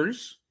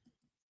discovers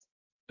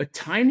a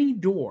tiny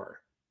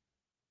door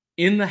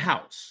in the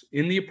house,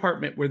 in the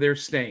apartment where they're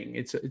staying.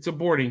 It's a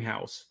boarding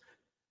house.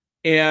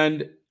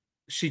 And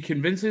she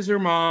convinces her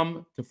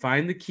mom to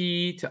find the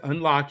key to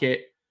unlock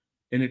it.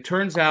 And it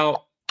turns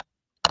out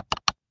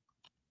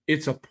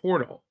it's a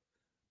portal,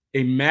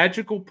 a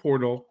magical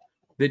portal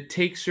that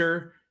takes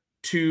her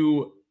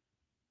to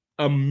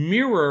a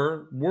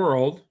mirror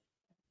world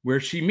where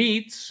she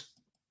meets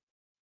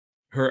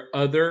her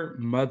other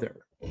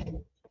mother.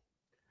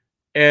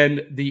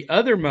 And the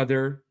other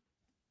mother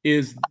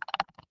is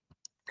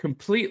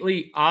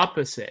completely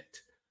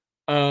opposite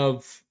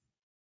of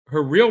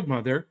her real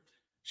mother.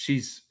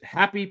 She's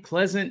happy,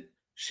 pleasant.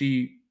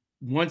 She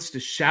wants to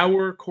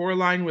shower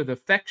Coraline with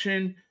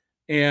affection.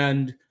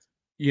 And,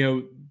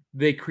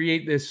 they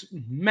create this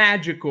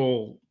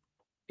magical,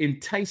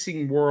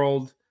 enticing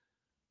world.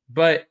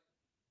 But,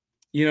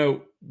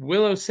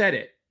 Willow said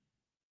it.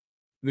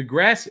 The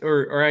grass,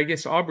 or I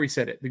guess Aubrey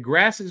said it, the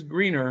grass is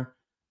greener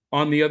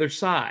on the other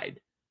side.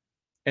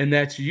 And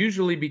that's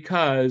usually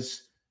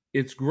because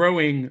it's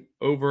growing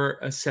over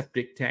a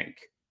septic tank.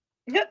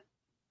 Yep.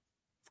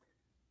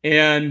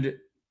 And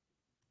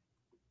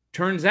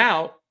turns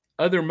out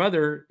other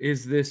mother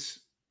is this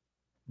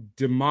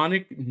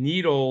demonic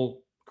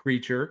needle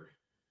creature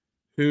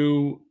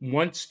who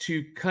wants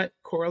to cut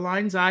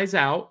Coraline's eyes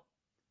out,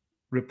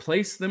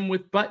 replace them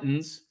with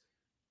buttons,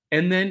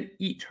 and then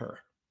eat her.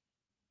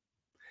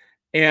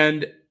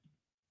 And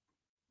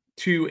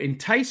to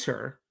entice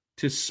her,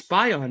 to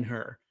spy on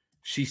her,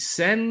 she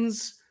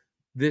sends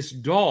this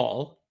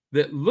doll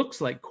that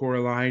looks like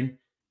Coraline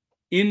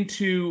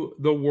into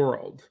the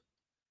world.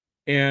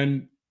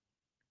 And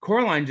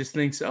Coraline just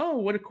thinks, oh,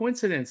 what a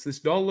coincidence. This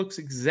doll looks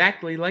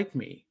exactly like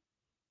me.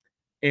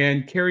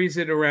 And carries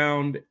it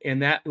around.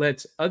 And that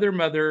lets other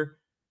mother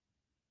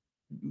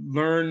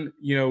learn,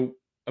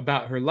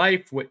 about her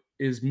life, what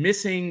is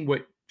missing,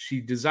 what she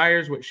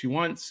desires, what she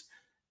wants,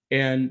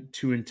 and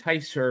to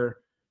entice her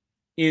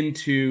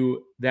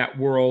into that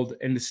world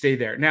and to stay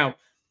there. Now,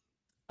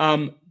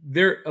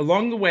 there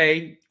along the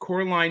way,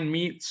 Coraline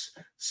meets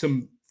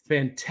some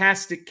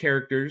fantastic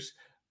characters.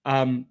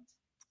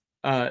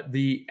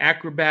 The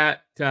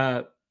acrobat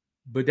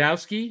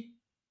Budowski,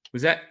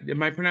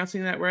 am I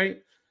pronouncing that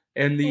right?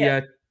 And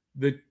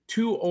the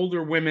two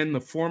older women,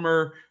 the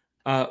former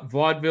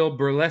vaudeville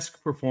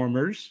burlesque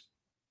performers.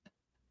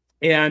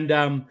 And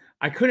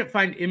I couldn't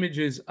find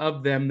images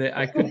of them that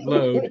I could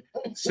load.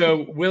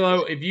 So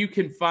Willow, if you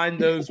can find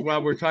those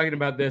while we're talking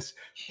about this.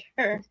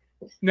 Sure.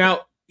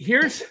 Now,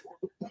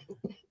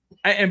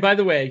 and by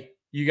the way,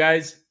 you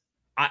guys,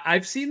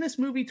 I've seen this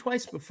movie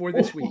twice before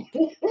this week,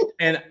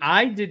 and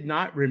I did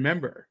not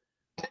remember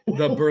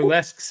the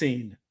burlesque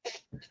scene.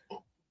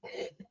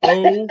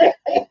 Oh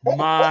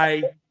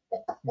my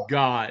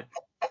God.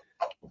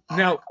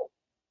 Now,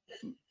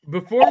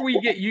 before we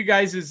get you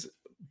guys'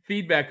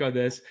 feedback on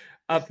this,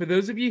 for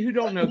those of you who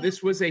don't know,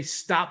 this was a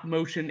stop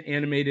motion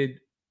animated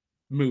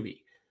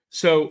movie.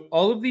 So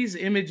all of these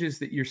images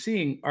that you're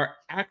seeing are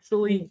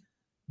actually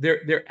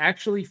they're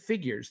actually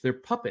figures, they're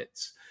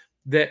puppets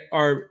that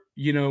are,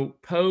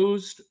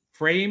 posed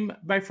frame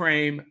by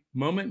frame,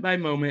 moment by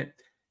moment.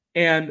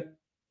 And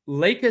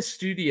Leica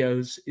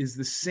Studios is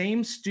the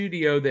same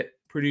studio that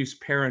produced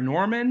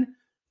Paranorman.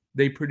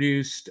 They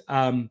produced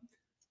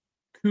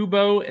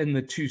Kubo and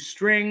the Two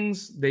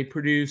Strings. They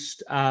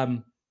produced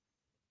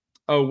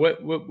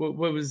what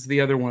was the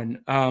other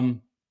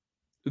one?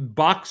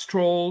 Box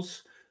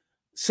Trolls.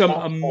 Some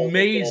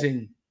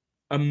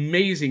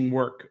amazing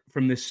work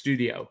from this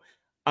studio.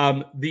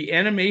 The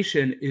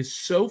animation is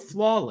so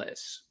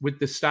flawless with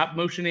the stop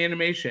motion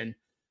animation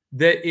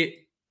that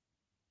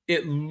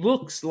it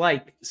looks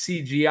like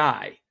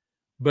CGI,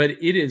 but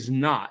it is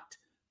not.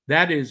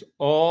 That is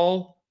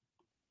all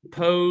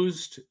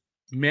posed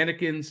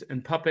mannequins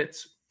and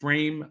puppets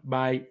frame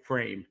by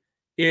frame.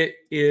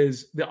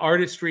 The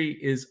artistry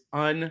is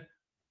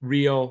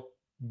unreal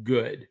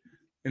good.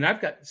 And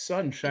I've got the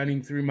sun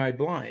shining through my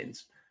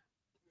blinds.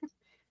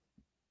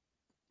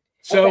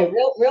 So okay,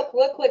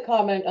 real quick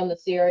comment on the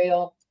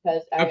cereal,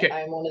 because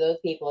I'm one of those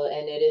people,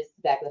 and it is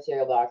back in the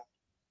cereal box.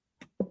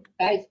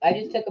 Guys, I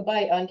just took a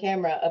bite on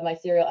camera of my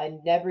cereal. I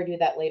never do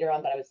that later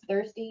on, but I was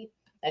thirsty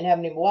and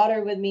having any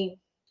water with me.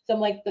 So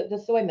I'm like,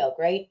 the soy milk,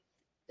 right?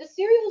 The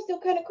cereal is still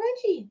kind of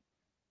crunchy.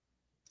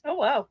 Oh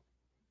wow.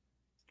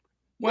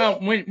 Well,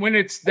 when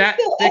it's that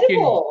still thick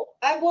edible.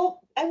 I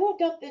won't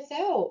dump this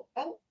out.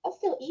 I'll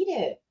still eat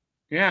it.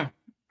 Yeah.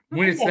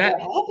 When it's that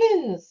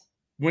happens.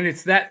 When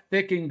it's that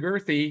thick and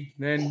girthy,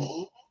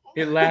 then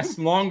it lasts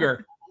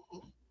longer.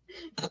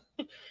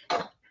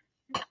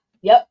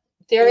 Yep.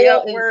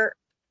 Cereal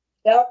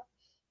Yep.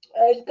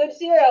 It's good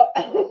cereal.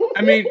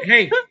 I mean,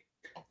 hey,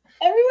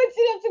 Everyone's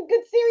seen some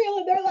good cereal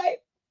in their life.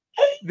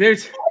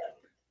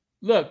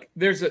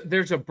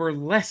 there's a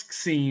burlesque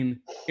scene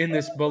in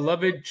this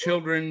beloved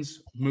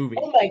children's movie.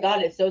 Oh my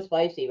god, it's so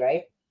spicy,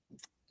 right?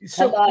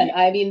 So, Come on.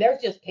 I mean,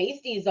 there's just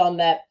pasties on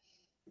that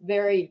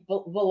very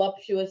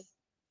voluptuous.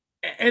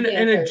 and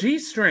a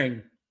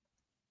G-string.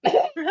 And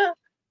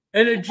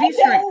a I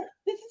G-string. know,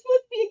 this is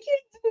supposed to be a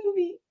kids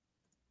movie.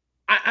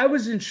 I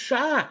was in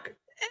shock.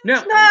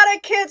 It's not a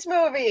kids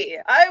movie.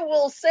 I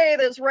will say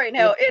this right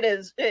now.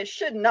 It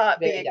should not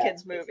be a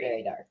kids movie. It's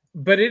very dark.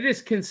 But it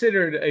is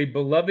considered a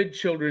beloved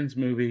children's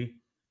movie.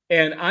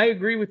 And I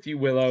agree with you,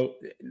 Willow.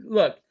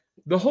 Look,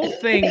 the whole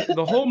thing,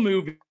 the whole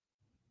movie,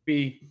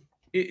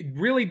 it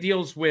really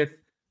deals with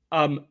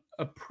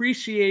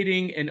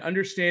appreciating and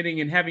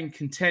understanding and having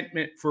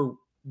contentment for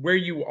where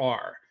you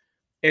are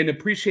and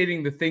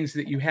appreciating the things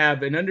that you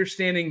have and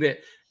understanding that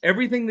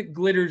everything that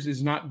glitters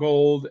is not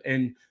gold.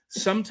 And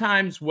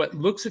sometimes what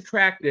looks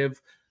attractive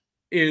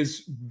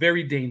is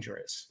very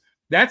dangerous.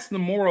 That's the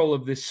moral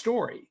of this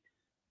story.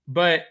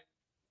 But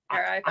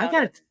I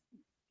gotta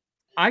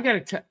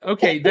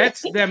okay,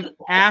 that's them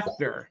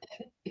after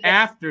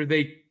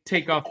they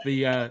take off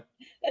the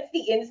that's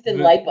the instant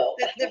lipo.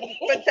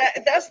 But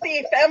that's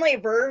the family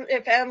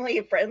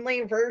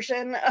friendly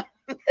version of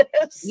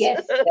this.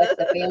 Yes, that's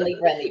the family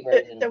friendly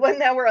version. The one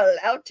that we're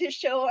allowed to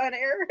show on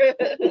air.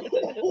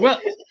 Well,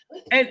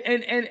 and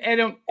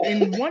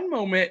in one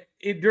moment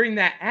during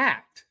that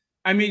act,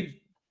 I mean,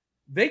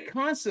 they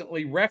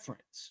constantly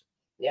reference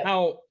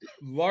how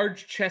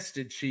large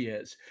chested she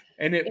is,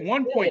 and at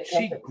one point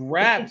she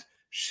grabs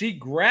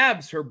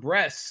her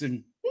breasts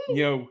and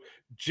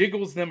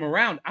jiggles them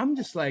around. I'm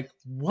just like,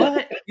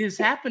 what is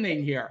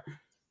happening here?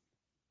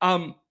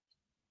 But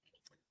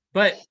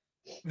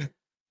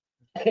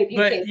if you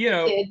take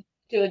a kid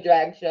to a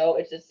drag show,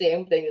 it's the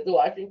same thing as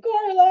watching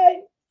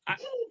Coraline.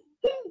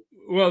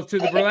 Well, to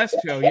the burlesque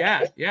show,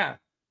 yeah.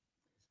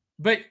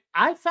 But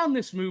I found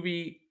this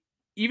movie,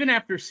 even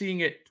after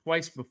seeing it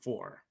twice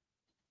before,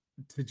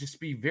 to just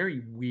be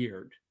very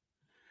weird.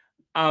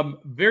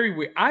 Very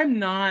weird. I'm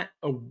not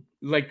a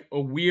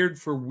weird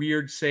for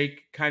weird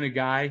sake kind of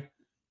guy.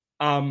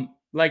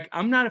 Like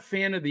I'm not a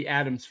fan of the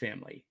Addams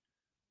Family.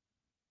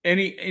 In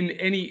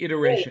any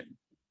iteration.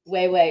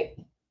 Wait.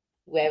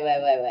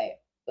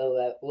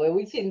 Well,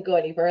 we shouldn't go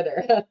any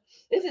further.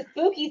 This is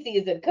spooky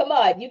season. Come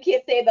on, you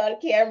can't say that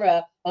on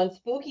camera on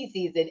spooky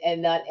season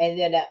and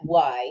then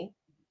why?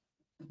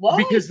 Why?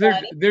 Because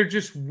they're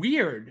just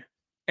weird,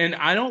 and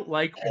I don't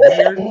like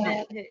weird.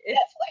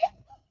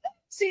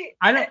 See,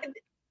 I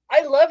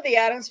love the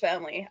Addams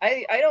Family.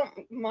 I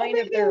don't mind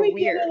if they're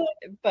weird,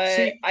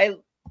 but I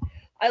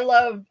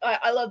love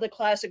the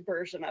classic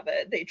version of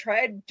it. They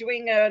tried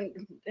doing a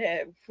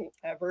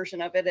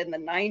version of it in the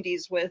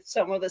 90s with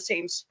some of the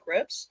same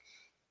scripts,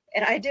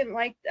 and I didn't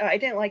like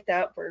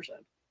that version.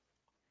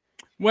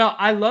 Well,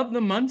 I love the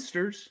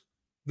Munsters.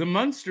 The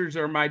Munsters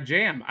are my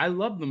jam. I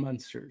love the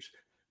Munsters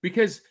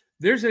because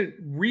there's a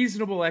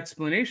reasonable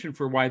explanation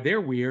for why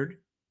they're weird.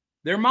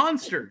 They're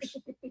monsters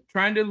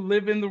trying to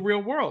live in the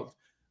real world.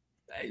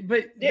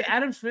 But the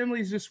Addams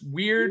Family is just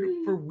weird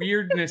for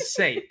weirdness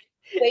sake.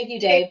 Thank you,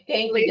 Dave.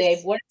 Thank you,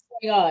 Dave. What is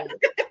going on?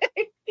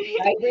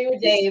 I agree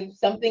with Dave.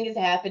 Something is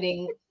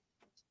happening.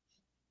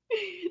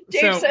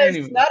 Dave says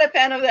he's not a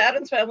fan of the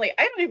Addams Family.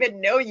 I don't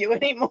even know you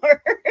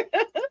anymore.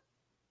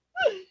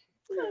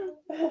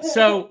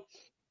 So,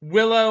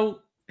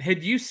 Willow,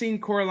 had you seen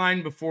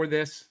Coraline before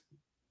this?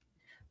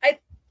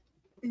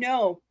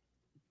 No.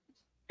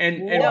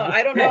 And no,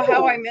 I don't know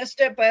how I missed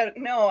it, but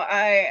no,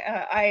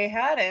 I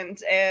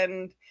hadn't,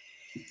 and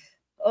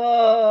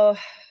I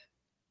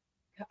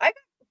got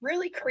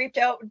really creeped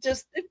out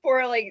just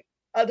for like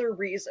other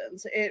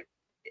reasons. It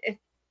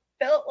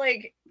felt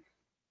like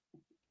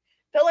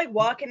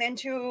walking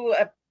into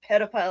a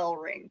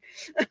pedophile ring.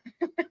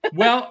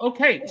 Well,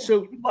 okay,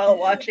 so while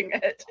watching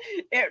it,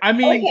 I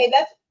mean, okay,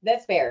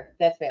 that's fair.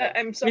 That's fair.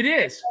 I'm sorry, it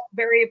is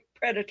very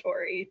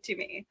predatory to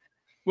me.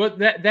 Well,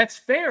 that's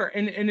fair,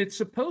 and it's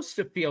supposed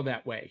to feel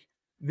that way.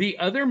 The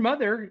other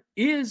mother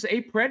is a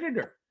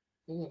predator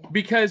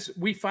because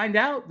we find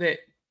out that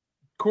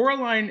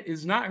Coraline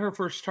is not her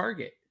first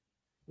target.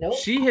 Nope.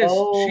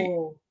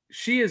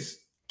 She has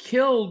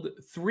killed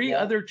 3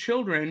 other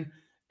children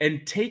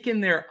and taken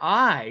their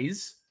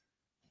eyes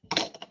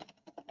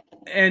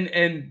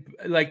and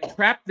like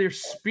trapped their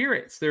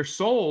spirits, their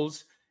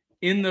souls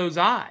in those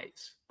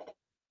eyes.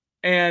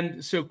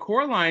 And so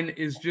Coraline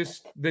is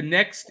just the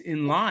next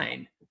in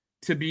line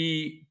to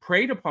be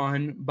preyed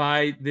upon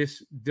by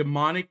this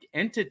demonic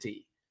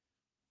entity.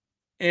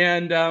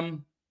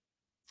 And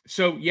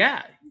so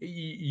yeah,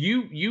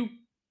 you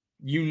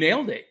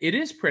nailed it. It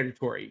is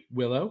predatory,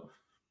 Willow.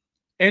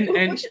 And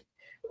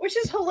which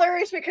is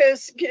hilarious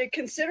because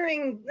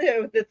considering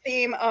the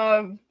theme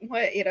of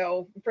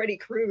Freddy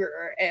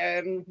Krueger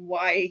and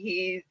why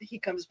he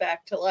comes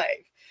back to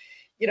life.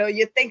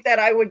 You'd think that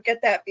I would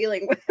get that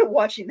feeling with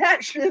watching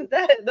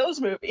those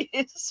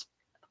movies.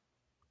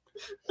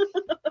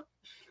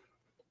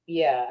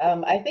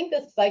 Yeah, I think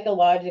the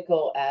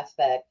psychological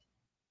aspect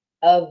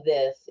of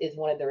this is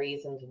one of the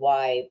reasons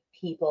why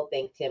people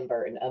think Tim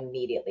Burton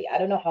immediately. I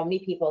don't know how many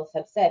people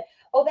have said,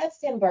 "Oh, that's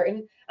Tim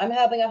Burton. I'm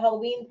having a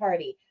Halloween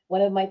party.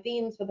 One of my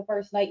themes for the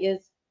first night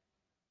is,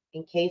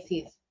 in case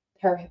he's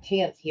per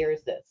chance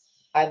hears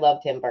this, I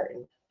love Tim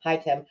Burton. Hi,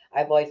 Tim.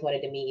 I've always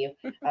wanted to meet you.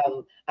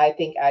 I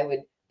think I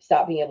would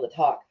stop being able to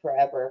talk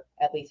forever,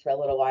 at least for a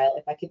little while,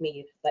 if I could meet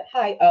you. But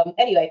hi.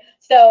 Anyway,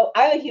 so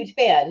I'm a huge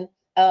fan.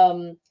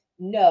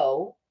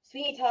 No.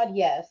 Sweeney Todd,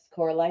 yes.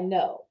 Coraline,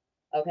 no.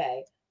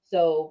 Okay.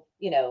 So,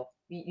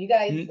 you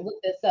guys N-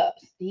 look this up.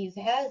 He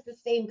has the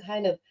same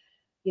kind of,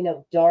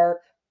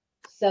 dark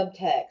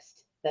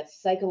subtext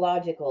that's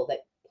psychological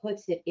that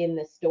puts it in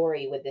the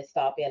story with this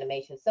stop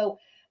animation. So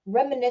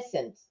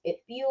reminiscent.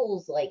 It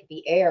feels like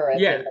the air of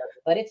Yeah. Tim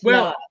Burton, but it's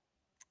Well, not.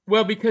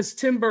 well, because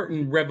Tim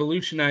Burton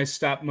revolutionized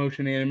stop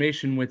motion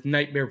animation with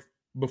Nightmare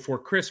Before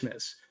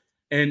Christmas.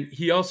 And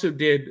he also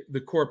did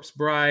The Corpse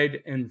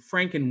Bride and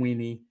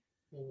Frankenweenie.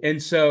 Mm.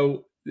 And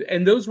so,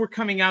 and those were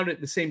coming out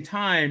at the same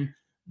time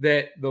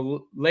that the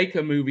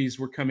Leica movies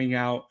were coming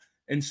out.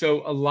 And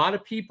so a lot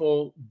of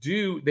people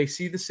they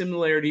see the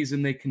similarities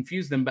and they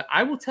confuse them. But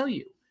I will tell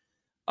you,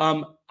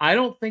 I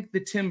don't think the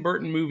Tim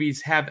Burton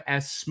movies have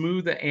as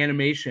smooth an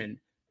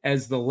animation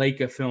as the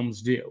Leica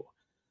films do.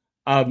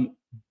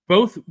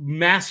 Both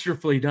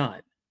masterfully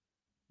done,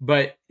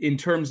 but in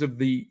terms of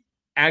the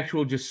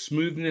actual just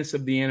smoothness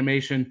of the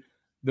animation,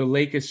 the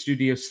Leica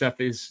Studio stuff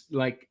is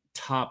like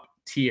top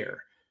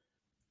tier.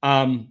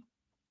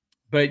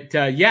 But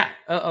yeah,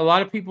 a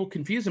lot of people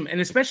confuse them,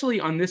 and especially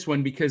on this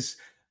one because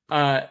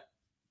what's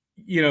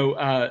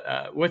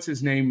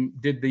his name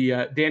did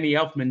the Danny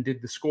Elfman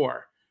did the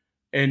score,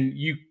 and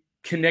you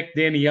connect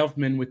Danny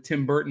Elfman with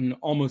Tim Burton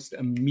almost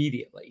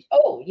immediately.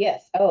 Oh,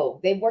 yes. Oh,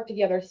 they've worked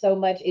together so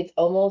much. It's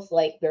almost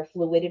like their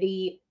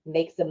fluidity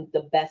makes them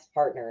the best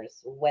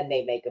partners when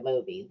they make a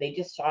movie. They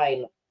just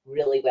shine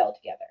really well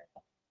together.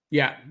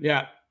 Yeah,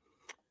 yeah.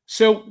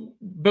 So,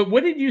 but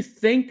what did you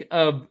think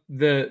of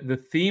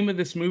the theme of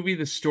this movie,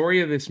 the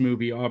story of this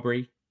movie,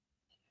 Aubrey?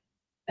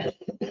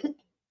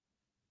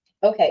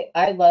 Okay,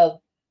 I love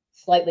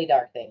slightly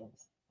dark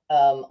things.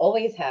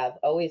 Always have,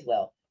 always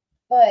will.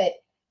 But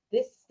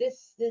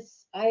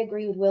this, I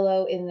agree with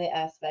Willow in the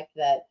aspect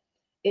that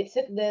it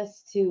took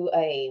this to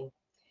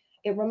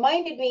it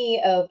reminded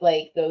me of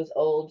like those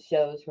old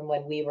shows from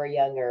when we were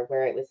younger,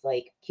 where it was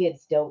like,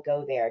 kids, don't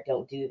go there,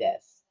 don't do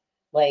this.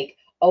 Like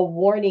a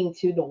warning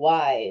to the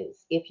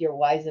wise, if you're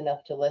wise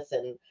enough to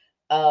listen.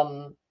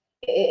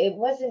 It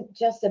wasn't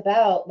just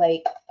about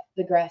like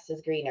the grass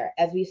is greener,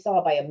 as we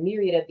saw by a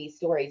myriad of these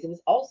stories. It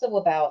was also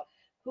about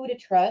who to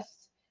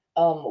trust,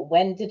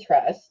 when to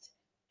trust,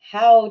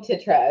 how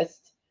to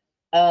trust,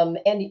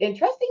 and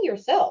trusting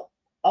yourself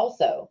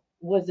also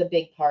was a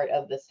big part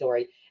of the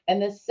story.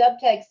 And the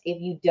subtext,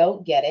 if you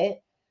don't get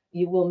it,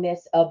 you will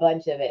miss a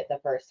bunch of it the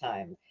first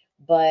time.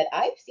 But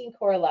I've seen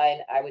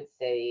Coraline, I would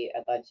say,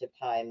 a bunch of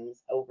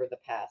times over the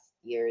past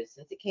years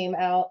since it came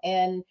out.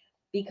 And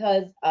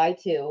because I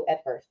too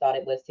at first thought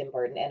it was Tim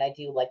Burton, and I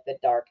do like the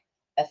dark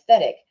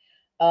aesthetic,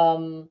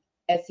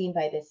 as seen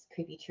by this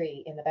creepy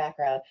tree in the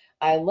background.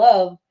 I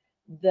love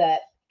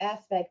that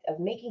aspect of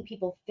making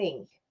people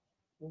think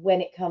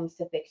when it comes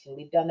to fiction.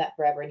 We've done that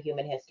forever in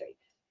human history.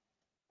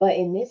 But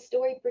in this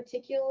story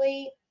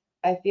particularly,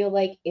 I feel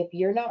like if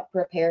you're not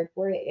prepared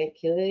for it, it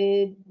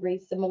could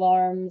raise some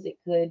alarms. It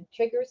could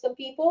trigger some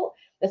people,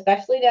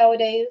 especially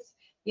nowadays.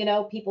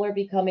 People are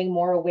becoming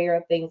more aware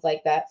of things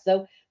like that.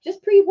 So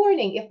just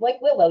pre-warning, if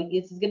like Willow,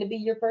 this is going to be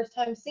your first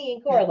time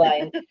seeing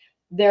Coraline,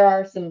 there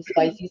are some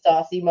spicy,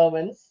 saucy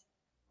moments,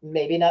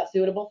 maybe not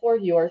suitable for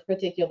yours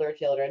particular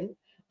children.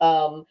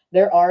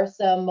 There are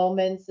some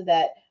moments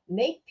that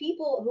make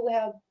people who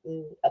have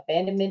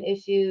abandonment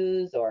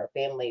issues or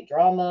family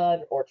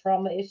drama or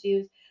trauma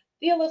issues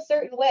feel a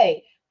certain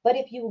way. But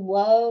if you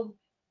love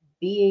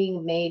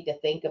being made to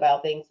think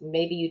about things,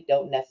 maybe you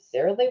don't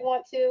necessarily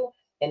want to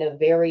in a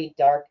very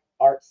dark,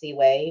 artsy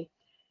way,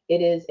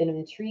 it is an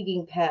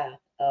intriguing path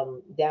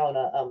down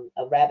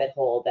a rabbit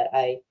hole that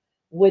I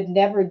would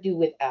never do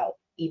without,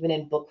 even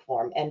in book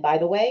form. And by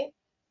the way,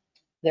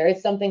 there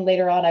is something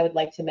later on I would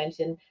like to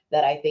mention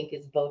that I think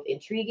is both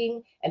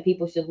intriguing and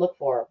people should look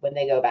for when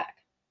they go back.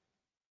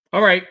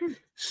 All right.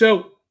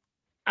 So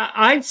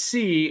I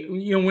see,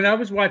 when I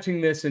was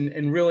watching this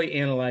and really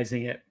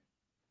analyzing it,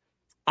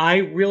 I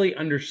really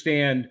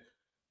understand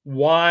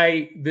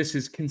why this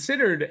is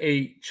considered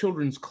a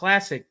children's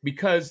classic,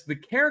 because the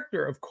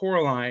character of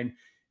Coraline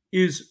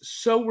is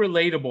so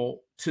relatable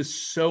to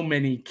so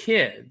many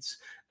kids,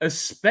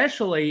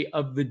 especially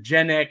of the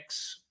Gen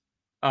X,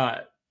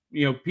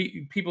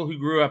 people who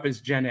grew up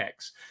as Gen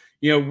X.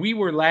 We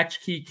were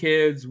latchkey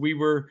kids. We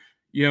were,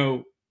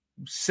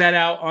 set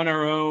out on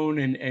our own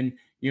and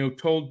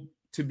told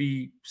to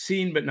be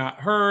seen but not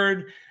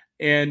heard.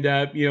 And,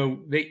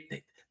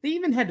 they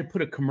even had to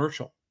put a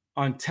commercial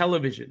on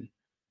television,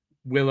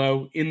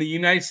 Willow, in the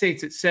United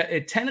States. It said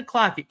at 10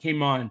 o'clock, it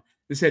came on.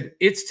 It said,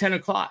 "It's 10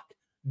 o'clock.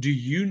 Do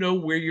you know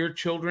where your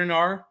children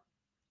are?"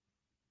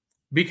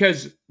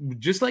 because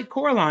just like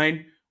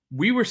Coraline,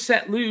 we were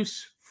set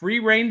loose, free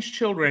range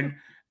children.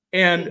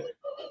 And,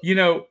 you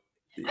know,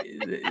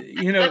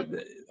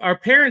 our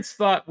parents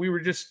thought we were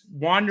just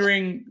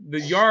wandering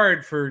the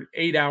yard for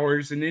 8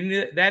 hours. And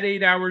in that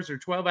 8 hours or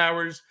 12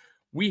 hours,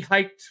 we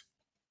hiked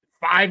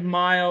 5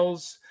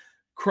 miles,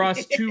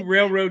 crossed 2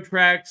 railroad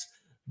tracks,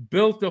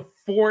 built a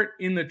fort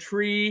in the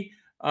tree.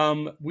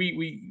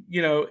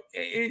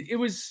 It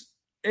was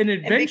an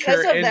adventure. And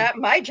because of that,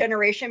 my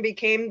generation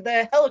became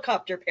the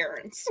helicopter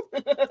parents.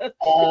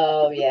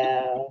 Oh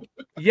yeah.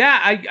 Yeah,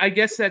 I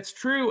guess that's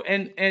true.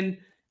 And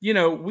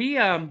we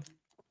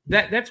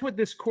that's what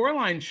this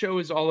Coraline show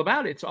is all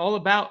about. It's all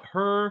about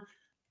her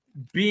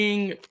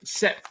being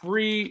set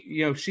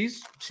free.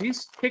 She's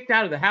kicked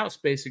out of the house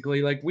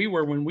basically, like we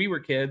were when we were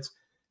kids,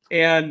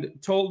 and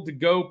told to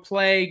go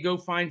play, go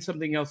find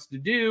something else to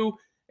do.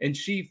 And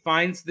she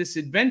finds this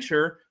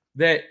adventure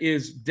that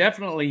is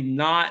definitely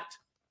not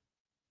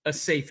a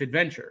safe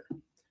adventure.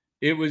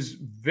 It was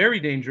very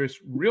dangerous,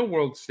 real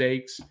world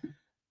stakes.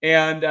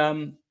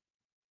 And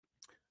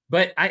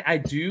but I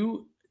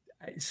do,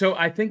 so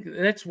I think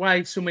that's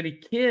why so many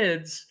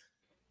kids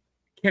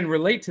can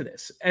relate to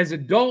this. As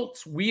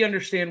adults, we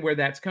understand where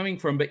that's coming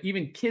from, but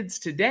even kids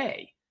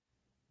today,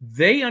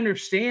 they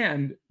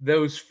understand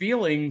those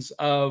feelings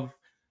of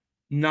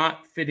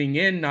not fitting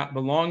in, not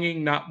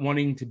belonging, not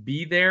wanting to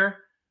be there.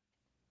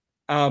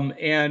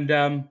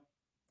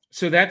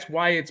 So that's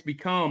why it's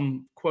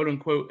become, quote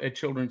unquote, a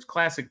children's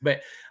classic.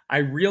 But I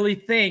really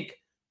think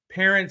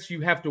parents,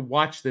 you have to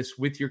watch this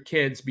with your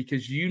kids,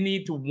 because you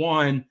need to,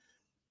 one,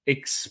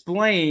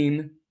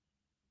 explain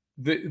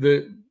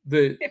the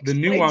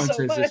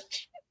nuances. So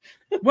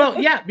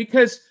Well, yeah,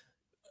 because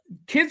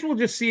kids will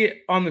just see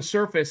it on the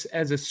surface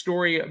as a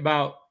story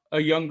about a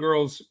young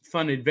girl's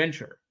fun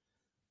adventure.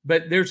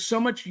 But there's so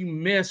much you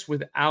miss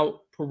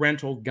without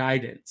parental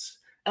guidance.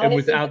 Honestly, and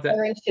without that,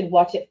 parents should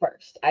watch it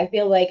first. I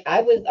feel like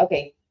I was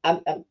okay.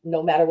 I'm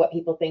no matter what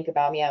people think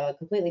about me, I'm a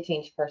completely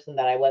changed person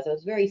that I was. I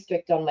was very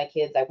strict on my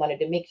kids. I wanted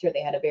to make sure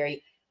they had a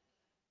very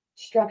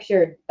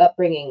structured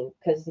upbringing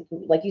because,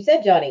 like you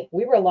said, Johnny,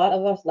 we were a lot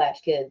of us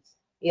latch kids.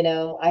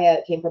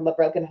 I came from a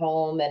broken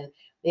home, and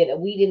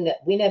we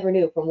never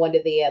knew from one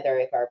to the other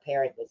if our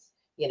parent was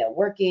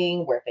working,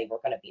 or if they were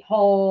going to be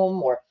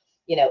home, or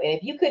and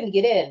if you couldn't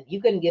get in, you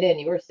couldn't get in.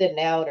 You were sitting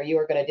out, or you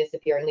were going to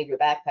disappear and leave your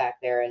backpack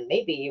there, and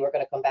maybe you were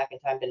going to come back in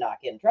time to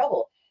not get in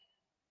trouble.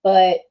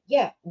 But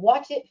yeah,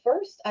 watch it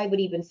first. I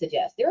would even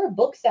suggest there are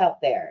books out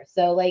there.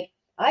 So like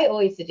I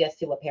always suggest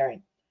to a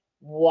parent,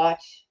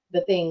 watch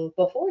the thing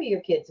before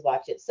your kids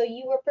watch it, so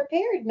you are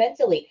prepared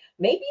mentally.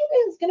 Maybe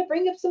it is going to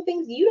bring up some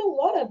things you don't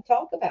want to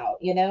talk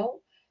about,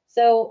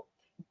 So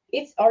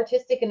it's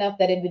artistic enough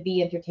that it would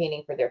be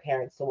entertaining for their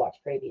parents to watch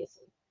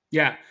previously.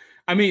 Yeah.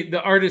 I mean,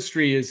 the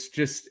artistry is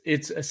just,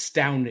 it's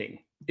astounding.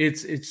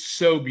 It's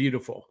so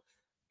beautiful.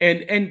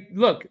 And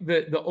look,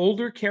 the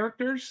older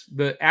characters,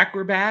 the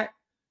acrobat,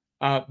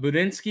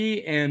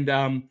 Budinsky, and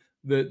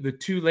the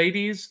two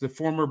ladies, the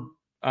former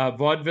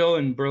vaudeville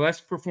and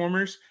burlesque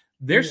performers,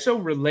 they're so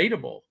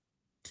relatable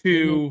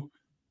to,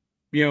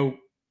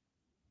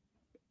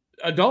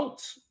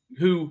 adults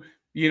who,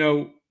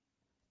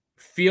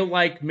 feel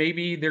like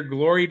maybe their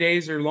glory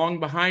days are long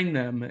behind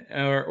them,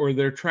 or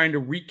they're trying to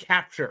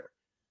recapture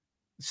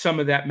some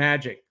of that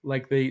magic,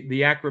 like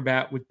the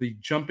acrobat with the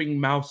jumping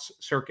mouse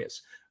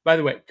circus. By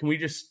the way, can we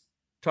just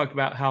talk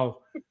about how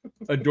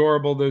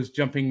adorable those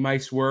jumping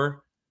mice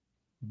were?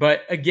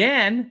 But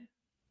again,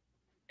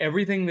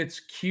 everything that's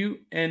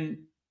cute and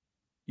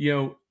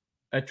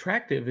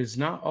attractive is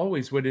not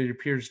always what it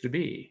appears to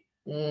be.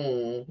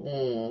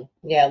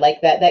 Yeah, like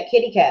that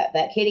kitty cat,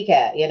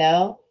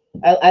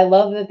 I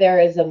love that there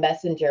is a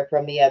messenger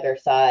from the other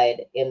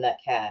side in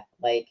that cat.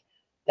 Like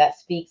that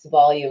speaks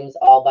volumes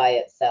all by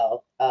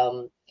itself.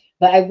 But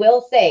I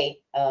will say,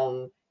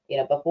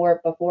 before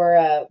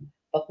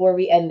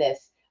we end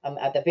this,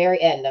 at the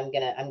very end, I'm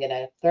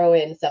gonna throw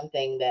in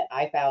something that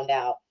I found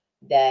out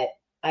that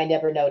I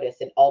never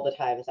noticed in all the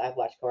times I've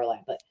watched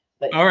Coraline. But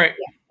all right,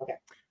 yeah, okay.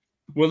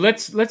 Well,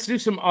 let's do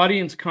some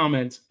audience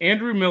comments.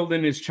 Andrew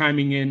Milden is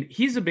chiming in.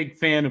 He's a big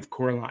fan of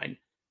Coraline.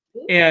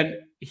 Ooh. And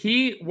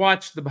he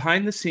watched the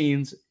behind the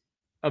scenes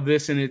of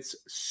this, and it's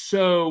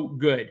so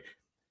good.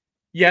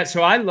 Yeah,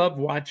 so I love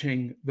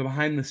watching the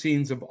behind the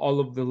scenes of all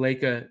of the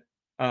Leica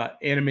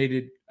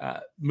animated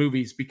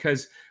movies,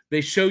 because they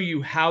show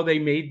you how they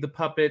made the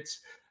puppets.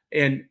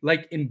 And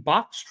like in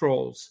Box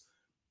Trolls,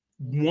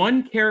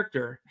 one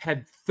character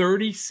had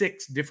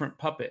 36 different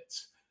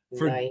puppets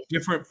for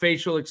different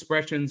facial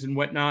expressions and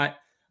whatnot.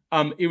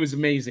 It was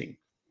amazing.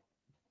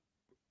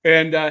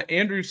 And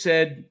Andrew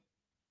said,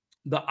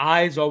 the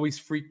eyes always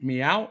freaked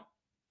me out.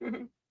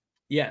 Mm-hmm.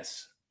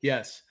 Yes.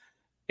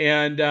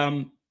 And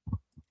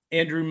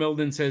Andrew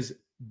Milden says,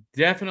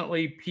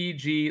 definitely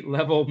PG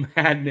level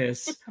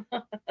madness.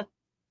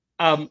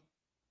 And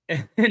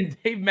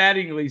Dave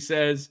Mattingly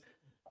says,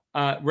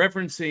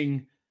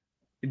 referencing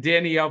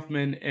Danny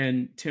Elfman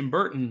and Tim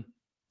Burton,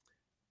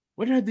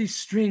 what are these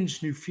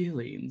strange new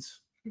feelings?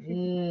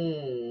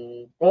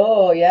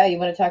 Oh, yeah. You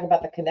want to talk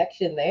about the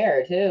connection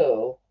there,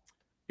 too.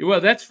 Well,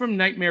 that's from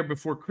Nightmare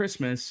Before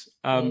Christmas,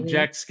 Mhm.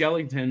 Jack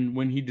Skellington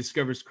when he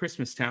discovers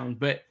Christmas Town.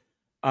 But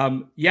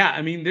yeah,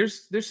 I mean,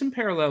 there's some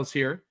parallels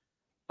here.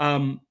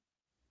 Um,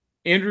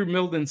 Andrew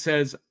Milden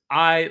says,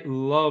 "I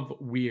love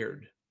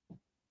weird."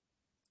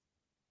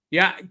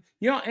 Yeah,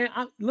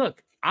 and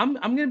look, I'm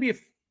going to be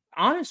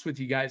honest with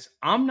you guys.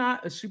 I'm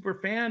not a super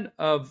fan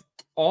of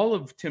all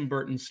of Tim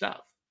Burton's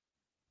stuff.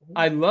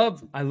 I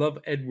love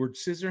Edward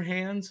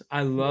Scissorhands.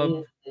 I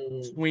love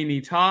Mhm. Sweeney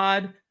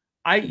Todd.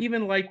 I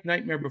even like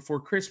Nightmare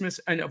Before Christmas,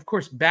 and of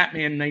course,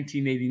 Batman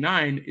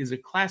 1989 is a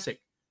classic.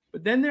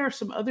 But then there are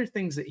some other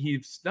things that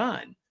he's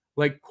done,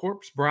 like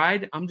Corpse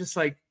Bride. I'm just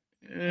like,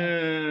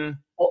 Oh,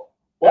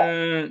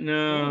 what?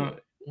 no,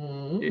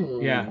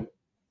 yeah. Mm.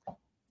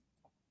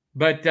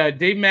 But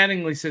Dave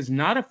Mattingly says,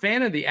 not a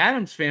fan of the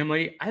Addams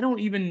Family. I don't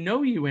even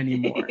know you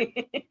anymore.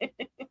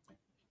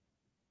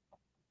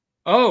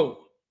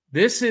 Oh,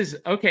 this is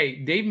okay.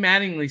 Dave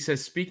Mattingly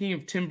says, speaking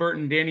of Tim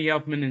Burton, Danny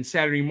Elfman, and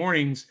Saturday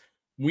mornings,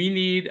 we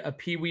need a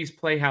Pee Wee's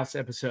Playhouse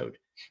episode.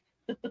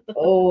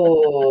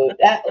 Oh,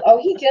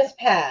 he just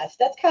passed.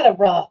 That's kind of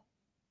rough.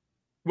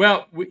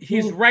 Well,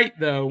 he's right,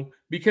 though,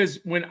 because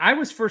when I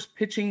was first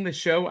pitching the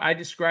show, I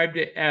described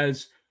it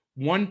as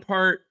one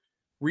part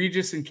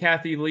Regis and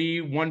Kathy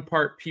Lee, one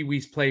part Pee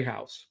Wee's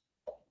Playhouse.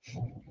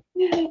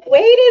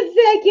 Wait a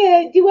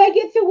second. Do I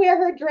get to wear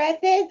her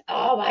dresses?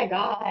 Oh my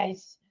gosh.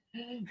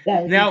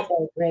 That would be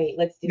so great.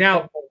 Let's do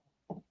something.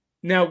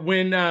 Now,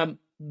 when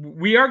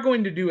we are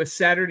going to do a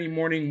Saturday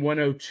Morning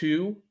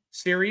 102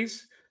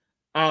 series,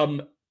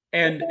 and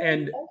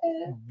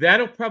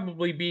that'll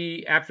probably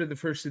be after the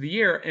first of the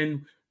year,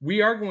 and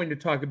we are going to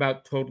talk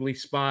about Totally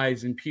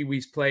Spies and Pee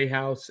Wee's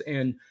Playhouse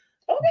and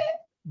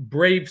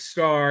Brave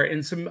Star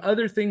and some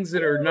other things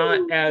that are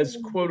not as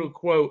quote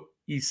unquote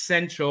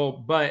essential,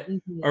 but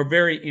are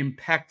very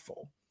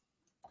impactful.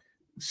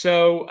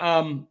 So,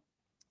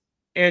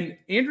 and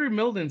Andrew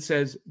Milden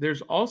says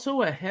there's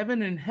also a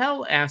heaven and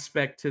hell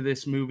aspect to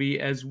this movie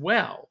as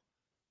well.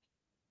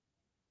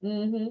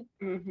 You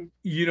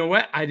know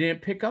what? I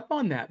didn't pick up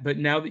on that, but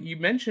now that you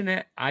mention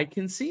it, I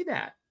can see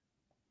that.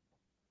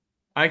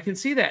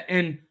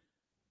 And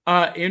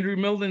Andrew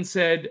Milden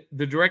said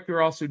the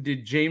director also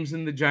did James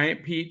and the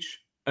Giant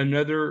Peach,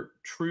 another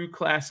true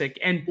classic.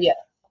 And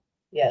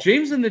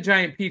James and the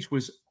Giant Peach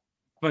was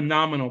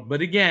phenomenal.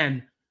 But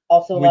again,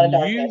 also a lot of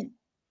darkness.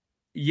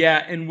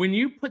 Yeah, and when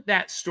you put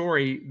that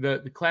story,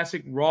 the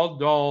classic Roald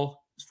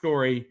Dahl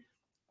story,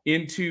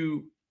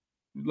 into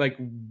like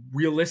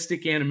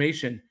realistic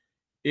animation,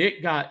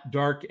 it got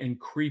dark and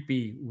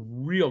creepy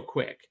real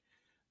quick.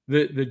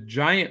 The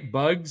giant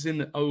bugs in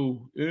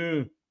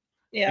the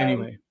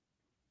anyway.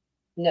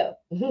 No.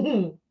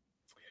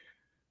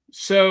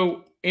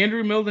 So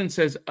Andrew Milden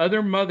says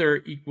other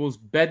mother equals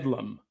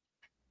Bedlam.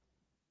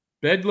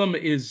 Bedlam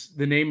is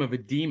the name of a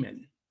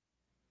demon.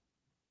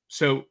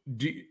 So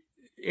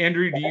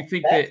Andrew, do you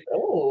think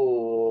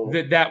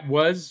that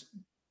was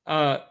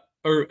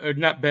or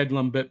not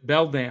Bedlam, but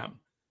Beldam?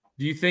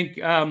 Do you think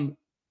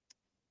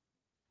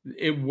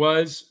it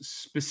was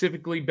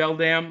specifically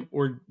Beldam,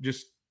 or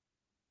just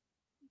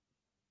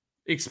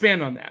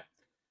expand on that?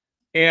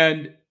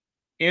 And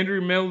Andrew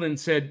Milden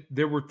said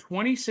there were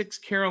 26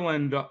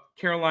 Caroline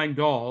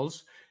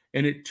dolls,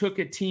 and it took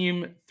a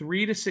team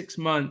 3 to 6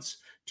 months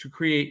to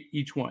create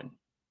each one.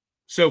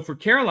 So for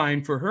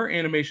Caroline, for her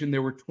animation,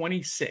 there were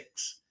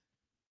 26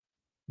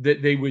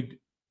 that they would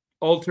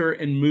alter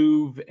and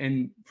move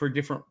and for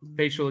different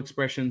facial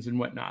expressions and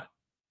whatnot.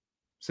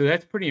 So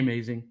that's pretty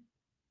amazing.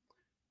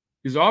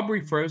 Is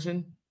Aubrey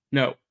frozen?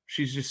 No,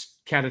 she's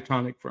just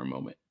catatonic for a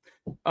moment.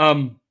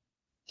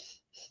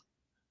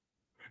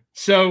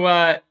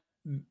 So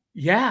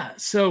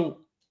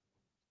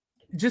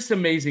just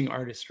amazing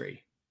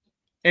artistry.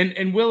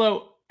 And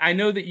Willow, I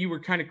know that you were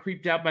kind of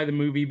creeped out by the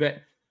movie,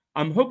 but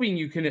I'm hoping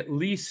you can at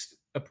least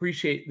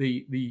appreciate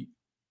the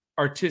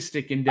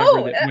artistic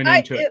endeavor that went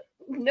into it.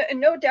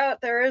 No doubt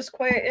there is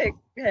quite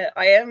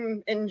I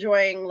am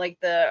enjoying like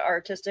the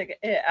artistic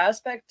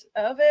aspect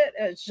of it.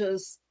 It's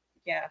just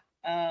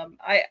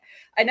I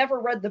never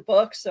read the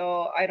book,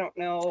 so I don't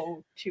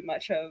know too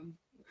much of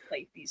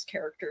like these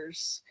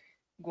characters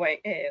going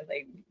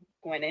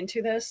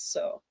into this.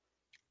 So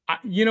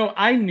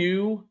I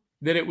knew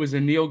that it was a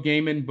Neil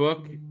Gaiman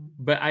book,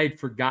 but I had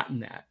forgotten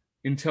that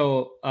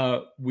until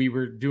we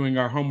were doing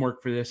our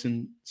homework for this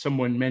and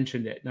someone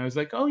mentioned it, and I was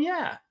like, oh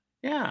yeah,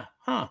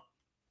 huh.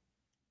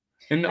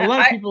 And a lot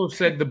of people have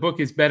said the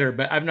book is better,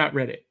 but I've not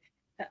read it.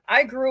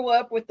 I grew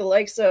up with the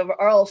likes of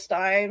R.L.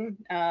 Stine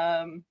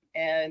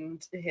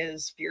and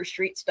his Fear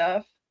Street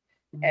stuff.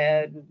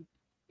 And,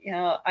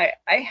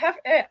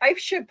 I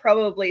should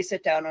probably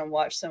sit down and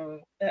watch some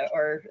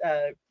or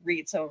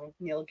read some of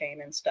Neil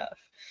Gaiman stuff.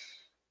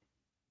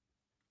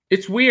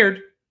 It's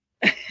weird.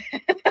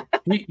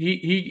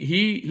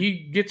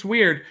 He gets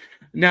weird.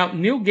 Now,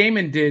 Neil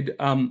Gaiman did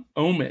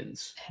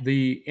Omens,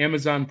 the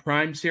Amazon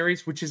Prime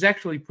series, which is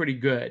actually pretty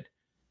good.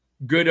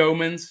 Good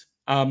Omens.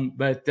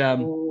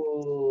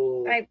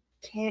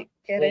 can't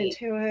get Wait.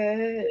 into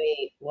it.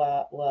 Wait,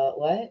 what?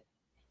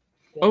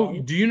 Good Oh,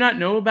 Omens? do you not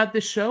know about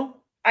this show?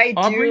 I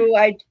Aubrey? do.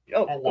 I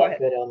Go love ahead.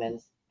 Good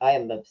Omens. I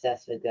am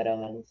obsessed with Good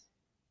Omens.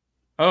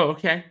 Oh,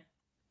 okay.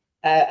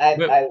 I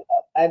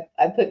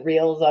put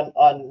reels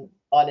on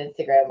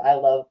Instagram. I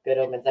love Good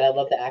Omens, and I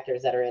love the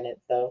actors that are in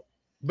it. So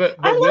But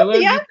I love Willow, the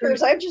you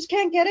actors. I just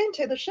can't get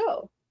into the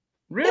show.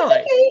 it's really?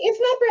 okay. It's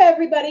not for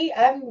everybody.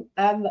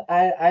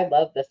 I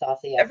love the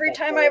saucy. Every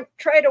aspect time of I it.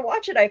 try to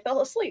watch it, I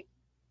fell asleep.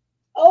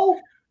 Oh.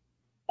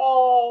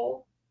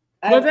 Well,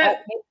 I,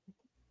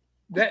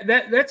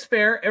 that's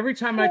fair. Every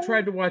time I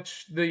tried to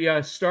watch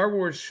the Star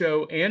Wars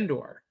show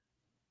Andor,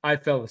 I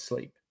fell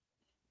asleep.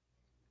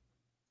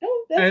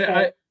 oh, that's And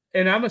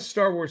fair. I'm a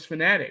Star Wars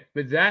fanatic,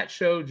 but that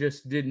show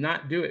just did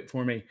not do it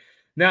for me.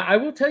 Now, I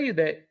will tell you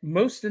that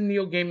most of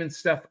Neil Gaiman's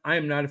stuff I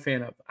am not a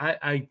fan of.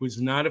 I was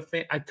not a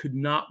fan. I could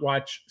not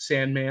watch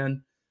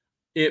Sandman.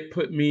 It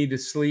put me to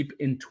sleep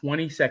in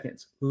 20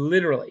 seconds.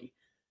 Literally.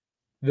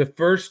 The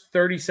first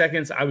 30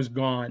 seconds, I was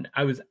gone.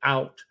 I was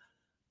out.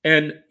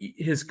 And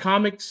his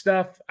comic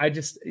stuff, I've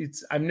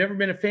never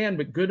been a fan,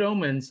 but Good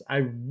Omens,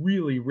 I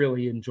really,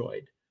 really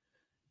enjoyed.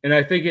 And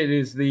I think it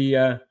is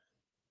the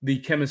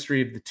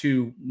chemistry of the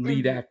two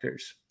lead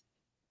actors.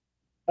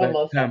 Oh, But,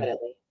 most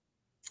definitely.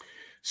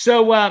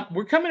 So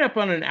we're coming up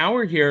on an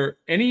hour here.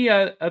 Any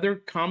other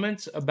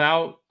comments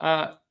about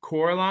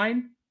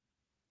Coraline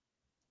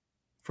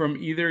from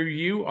either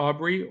you,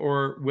 Aubrey,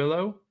 or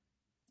Willow?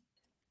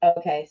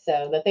 Okay,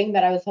 so the thing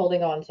that I was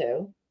holding on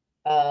to,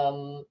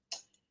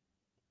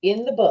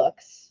 in the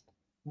books,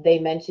 they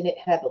mention it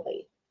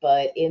heavily,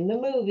 but in the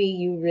movie,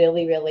 you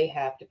really, really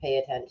have to pay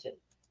attention.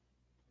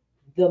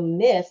 The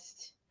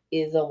mist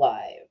is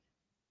alive.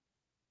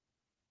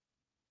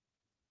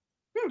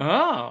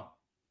 Oh,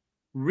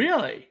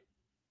 really?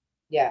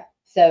 Yeah.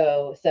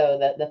 So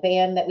the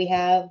fan that we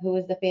have, who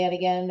is the fan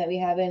again that we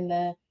have in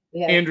the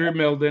we have Andrew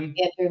Milden.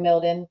 Andrew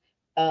Milden.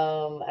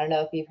 I don't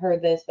know if you've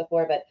heard this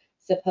before, but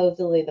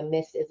supposedly the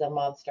mist is a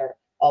monster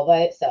all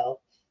by itself,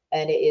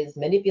 and it is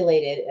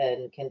manipulated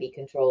and can be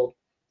controlled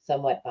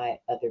somewhat by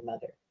Other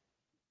Mother.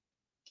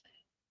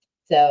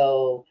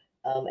 So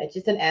it's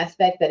just an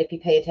aspect that if you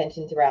pay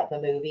attention throughout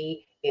the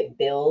movie, it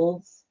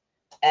builds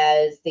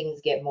as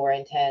things get more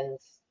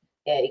intense.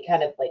 It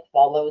kind of like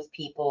follows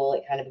people.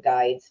 It kind of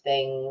guides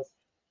things.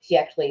 She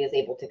actually is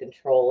able to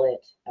control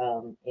it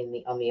on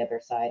the other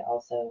side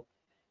also.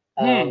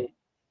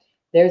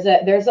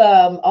 There's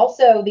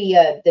also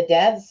the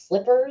dad's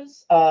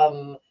slippers.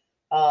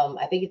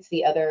 I think it's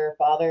the other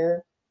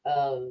father.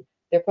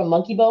 They're from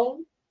Monkey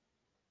Bone.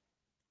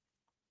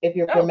 If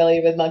you're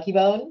familiar with Monkey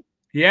Bone.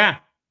 Yeah.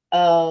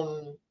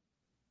 And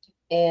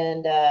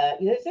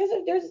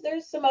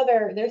there's some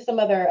other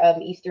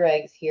Easter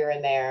eggs here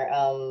and there.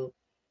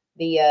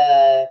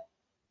 The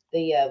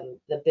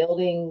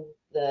building,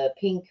 the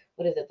pink,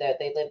 what is it that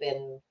they live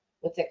in?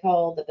 What's it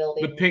called? The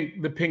building.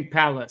 The Pink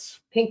Palace.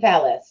 Pink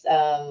Palace.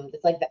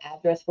 It's like the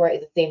address for it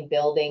is the same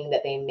building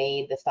that they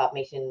made the stop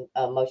motion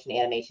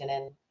animation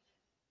in.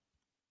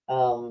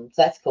 So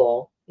that's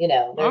cool. You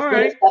know, there's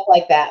little stuff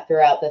like that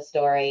throughout the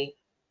story.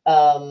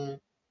 Yeah,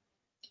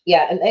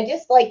 and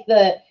just like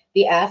the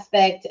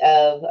aspect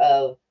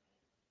of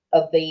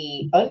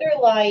the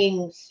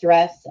underlying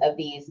stress of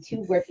these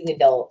two working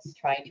adults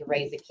trying to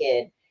raise a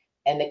kid,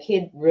 and the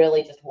kid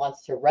really just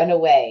wants to run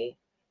away.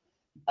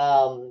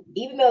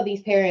 Even though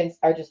these parents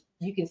are just,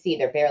 you can see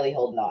they're barely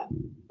holding on.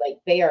 Like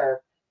they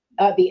are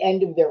at the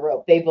end of their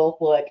rope. They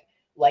both look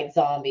like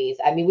zombies.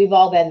 I mean, we've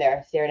all been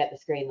there staring at the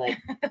screen like,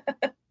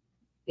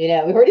 you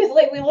know, we're just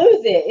like, we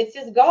lose it. It's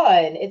just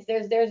gone.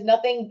 There's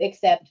nothing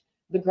except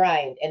the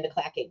grind and the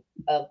clacking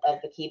of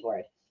the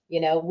keyboard. You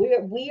know,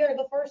 we are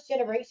the first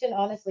generation,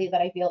 honestly,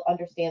 that I feel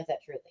understands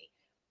that truly.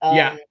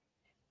 Yeah.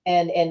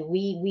 And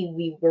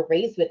we were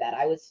raised with that.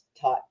 I was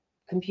taught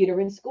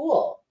computer in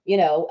school. You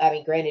know, I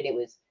mean, granted, it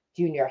was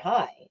junior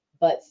high,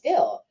 but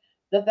still,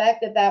 the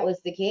fact that that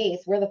was the case,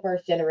 we're the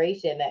first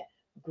generation that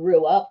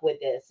grew up with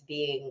this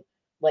being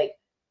like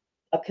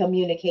a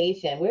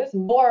communication. There's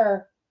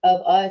more of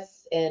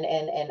us and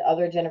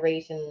other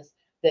generations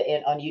that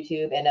on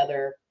YouTube and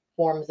other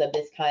forms of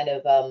this kind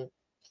of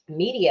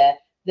media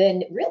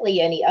than really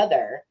any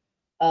other.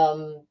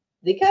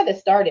 They kind of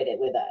started it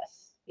with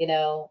us, you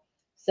know.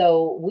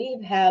 So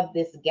we have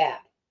this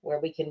gap where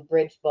we can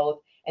bridge both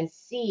and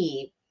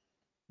see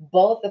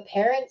both the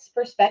parents'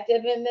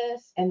 perspective in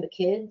this and the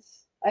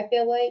kids. I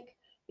feel like,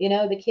 you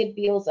know, the kid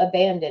feels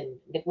abandoned,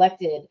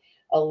 neglected,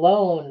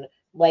 alone.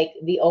 Like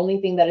the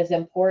only thing that is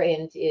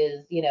important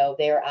is, you know,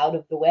 they're out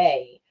of the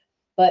way.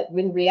 But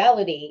in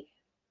reality,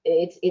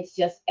 it's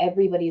just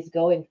everybody's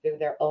going through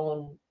their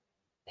own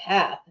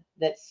path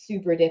that's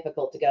super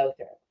difficult to go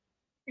through.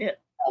 Yeah.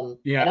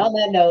 Yeah. And on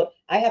that note,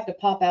 I have to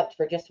pop out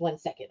for just 1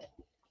 second.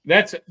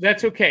 That's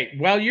okay.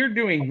 While you're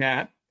doing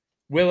that,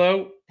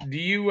 Willow, do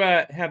you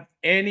have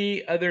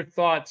any other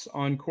thoughts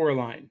on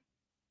Coraline?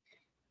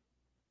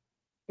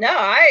 No,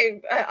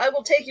 I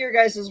will take your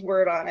guys'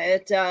 word on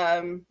it.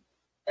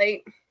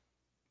 Like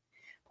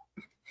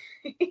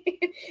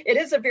it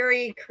is a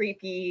very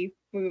creepy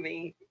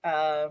movie.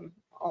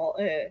 All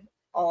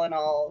in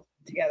all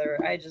together,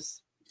 I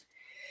just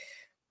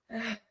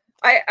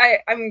I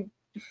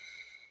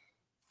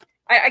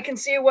can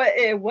see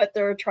what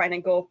they're trying to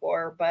go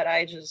for, but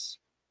it's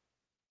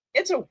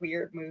a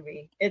weird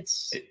movie.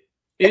 Is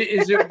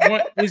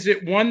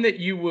it one that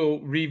you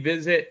will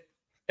revisit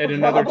at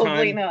another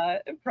time?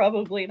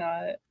 Probably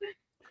not.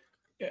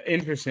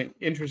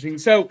 Interesting.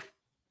 So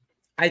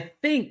I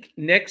think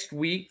next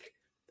week,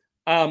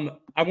 I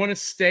want to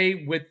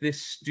stay with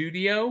this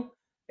studio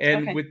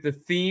and with the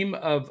theme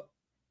of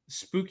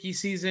spooky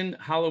season,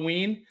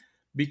 Halloween,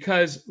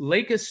 because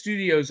Leica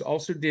Studios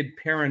also did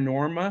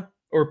Paranorman,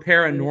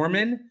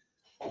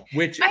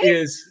 which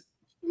is...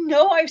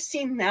 No, I've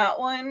seen that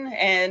one,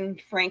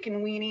 and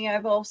Frankenweenie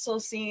I've also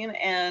seen,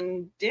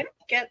 and didn't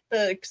get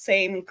the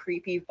same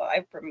creepy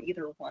vibe from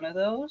either one of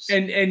those.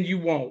 And you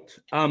won't.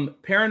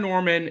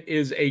 Paranorman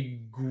is a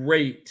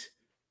great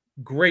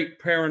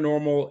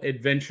paranormal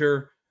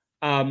adventure,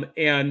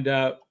 and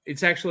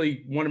it's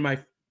actually one of my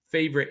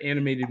favorite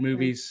animated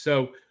movies.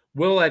 So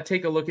we'll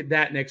take a look at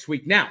that next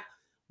week. Now,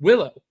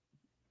 Willow,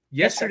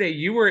 yesterday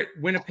you were at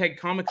Winnipeg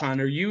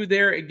Comic-Con. Are you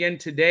there again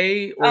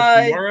today or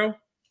tomorrow?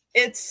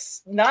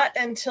 It's not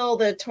until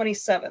the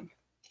 27th.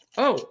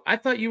 Oh, I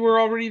thought you were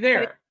already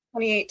there.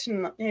 28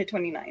 to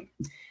 29.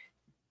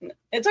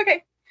 It's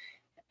okay.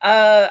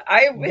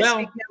 Speaking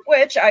of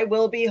which, I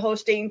will be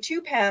hosting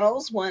 2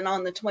 panels, one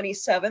on the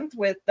 27th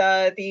with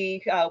the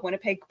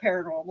Winnipeg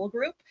Paranormal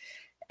Group,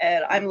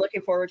 and I'm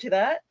looking forward to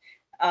that.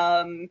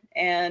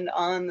 And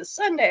on the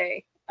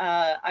Sunday,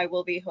 I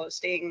will be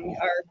hosting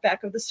our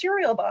Back of the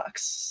Cereal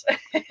Box.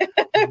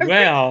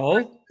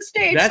 Well,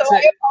 stage, so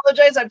I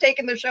apologize. I'm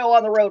taking the show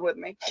on the road with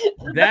me.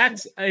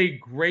 That's a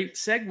great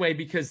segue,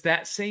 because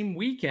that same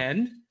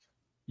weekend,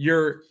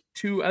 your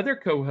 2 other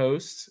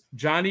co-hosts,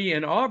 Johnny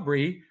and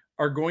Aubrey,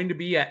 are going to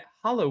be at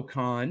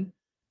HoloCon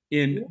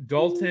in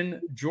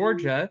Dalton,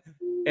 Georgia,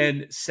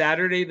 and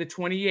Saturday the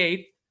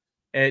 28th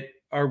at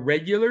our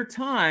regular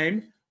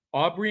time,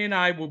 Aubrey and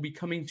I will be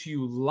coming to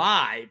you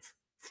live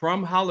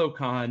from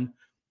HoloCon,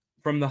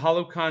 from the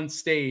HoloCon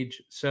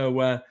stage.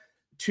 So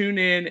tune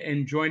in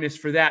and join us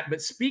for that. But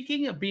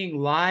speaking of being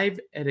live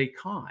at a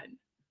con,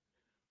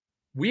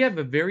 we have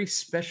a very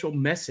special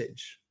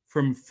message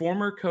from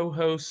former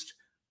co-host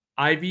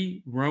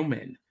Ivy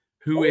Roman,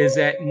 who is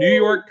at New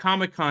York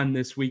Comic-Con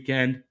this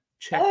weekend.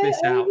 Check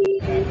this out.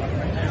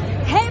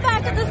 Hey,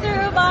 Back at the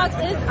Cereal Box,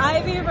 it's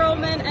Ivy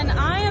Roman, and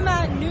I am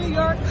at New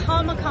York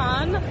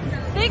Comic-Con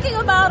thinking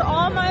about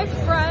all my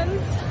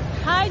friends.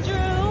 Hi,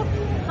 Drew.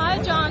 Hi,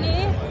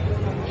 Johnny.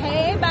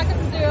 Hey, Back at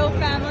the Cereal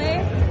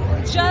family.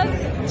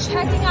 Just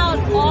checking out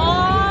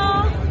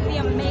all the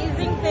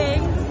amazing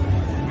things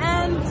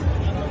and,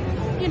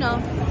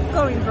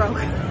 going broke.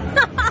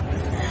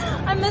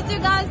 I miss you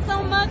guys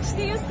so much.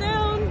 See you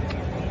soon.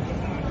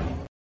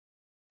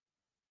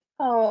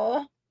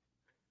 Oh.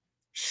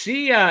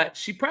 She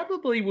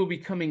probably will be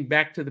coming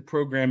back to the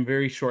program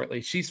very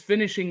shortly. She's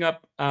finishing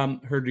up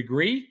her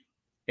degree,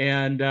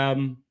 and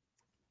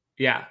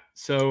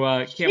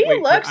so can't wait.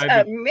 She looks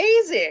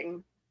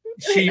amazing.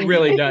 She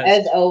really does,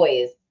 as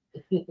always.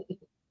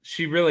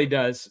 She really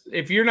does.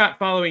 If you're not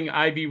following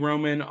Ivy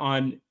Roman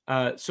on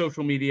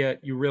social media,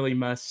 you really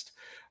must.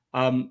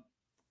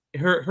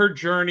 Her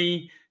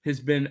journey has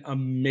been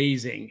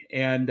amazing,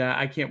 and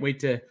I can't wait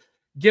to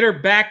get her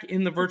back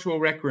in the virtual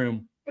rec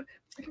room.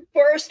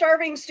 For a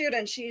starving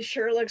student, she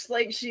sure looks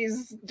like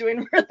she's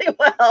doing really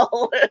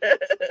well.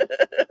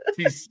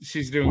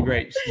 She's doing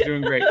great. She's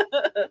doing great.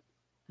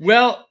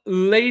 Well,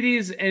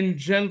 ladies and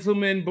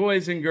gentlemen,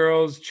 boys and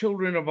girls,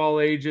 children of all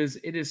ages,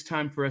 it is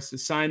time for us to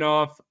sign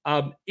off.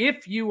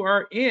 If you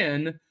are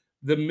in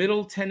the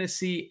Middle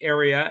Tennessee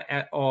area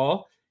at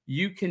all,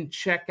 you can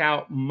check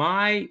out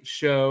my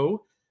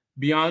show,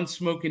 Beyond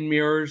Smoke and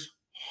Mirrors,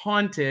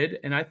 Haunted.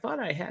 And I thought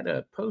I had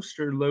a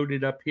poster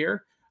loaded up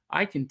here.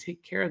 I can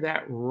take care of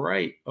that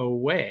right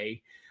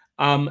away.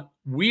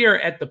 We are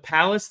at the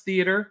Palace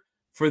Theater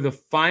for the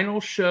final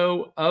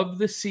show of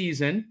the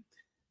season.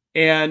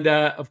 And,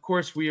 of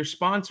course, we are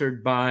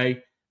sponsored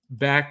by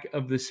Back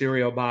of the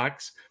Cereal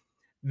Box.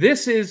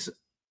 This is,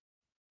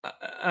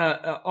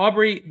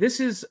 Aubrey, this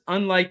is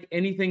unlike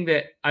anything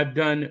that I've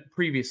done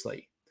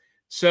previously.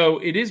 So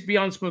it is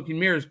Beyond Smoke and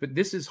Mirrors, but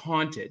this is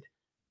Haunted.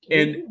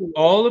 And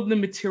all of the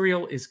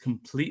material is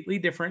completely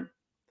different.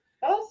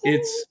 Awesome.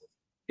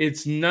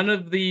 It's none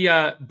of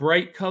the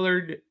bright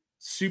colored,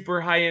 super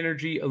high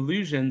energy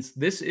illusions.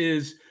 This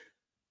is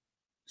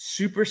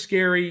super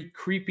scary,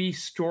 creepy,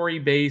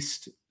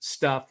 story-based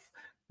stuff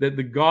that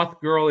the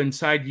goth girl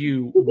inside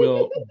you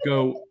will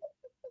go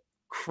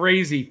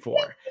crazy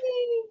for.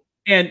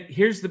 And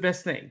here's the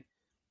best thing.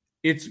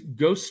 It's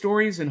ghost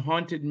stories and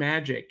haunted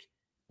magic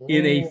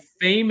in a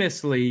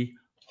famously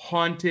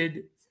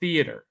haunted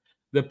theater.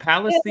 The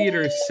Palace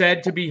Theater is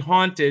said to be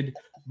haunted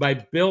by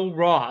Bill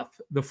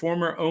Roth, the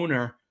former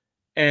owner.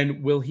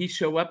 And will he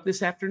show up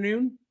this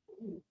afternoon?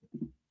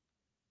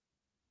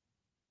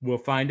 We'll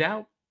find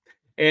out.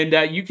 And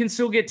you can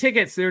still get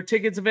tickets. There are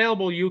tickets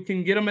available. You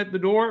can get them at the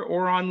door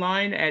or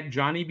online at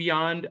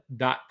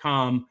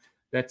johnnybeyond.com.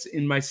 That's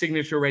in my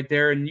signature right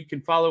there. And you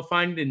can follow,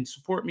 find, and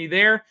support me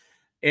there.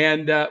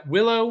 And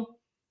Willow,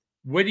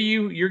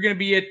 you're going to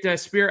be at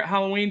Spirit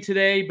Halloween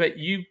today, but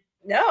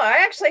No, I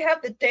actually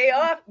have the day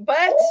off,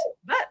 but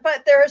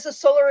there is a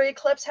solar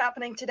eclipse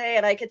happening today,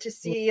 and I get to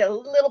see a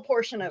little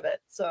portion of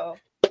it. So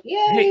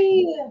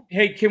Yay!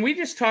 Hey, can we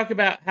just talk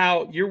about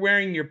how you're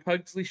wearing your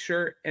Pugsley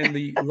shirt and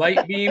the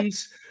light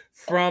beams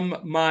from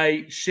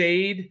my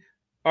shade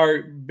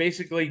are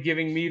basically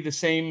giving me the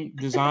same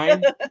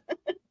design?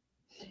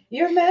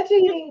 You're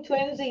matching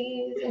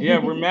twinsies. Yeah,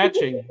 we're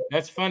matching.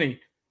 That's funny.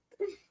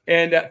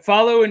 And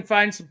follow and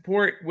find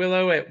support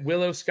Willow at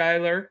Willow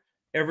Skylar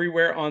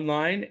everywhere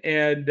online.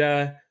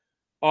 And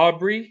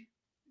Aubrey,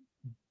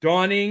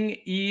 Dawning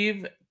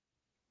Eve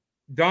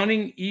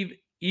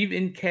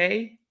in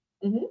K.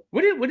 Mm-hmm.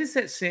 What does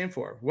that stand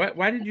for?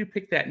 Why did you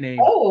pick that name?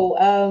 Oh,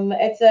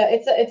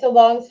 it's a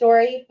long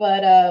story,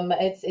 but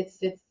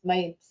it's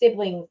my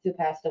siblings who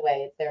passed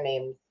away. It's their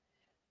names.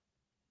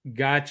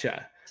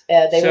 Gotcha.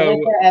 They will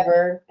live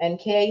forever, and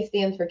K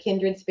stands for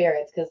kindred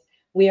spirits because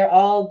we are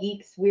all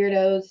geeks,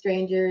 weirdos,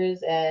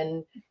 strangers,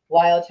 and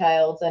wild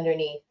childs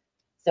underneath.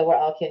 So we're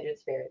all kindred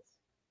spirits.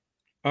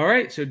 All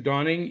right. So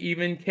Dawning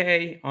Even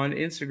K on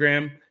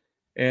Instagram,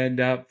 and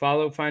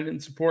follow, find,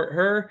 and support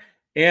her.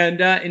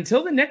 And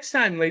until the next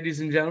time, ladies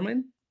and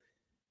gentlemen,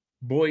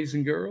 boys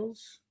and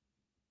girls,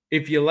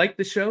 if you like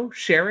the show,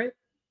 share it.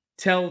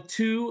 Tell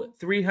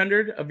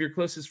 200-300 of your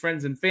closest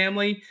friends and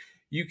family.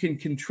 You can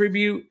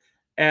contribute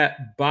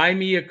at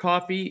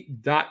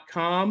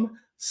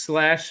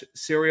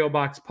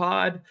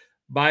buymeacoffee.com/cerealboxpod.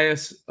 Buy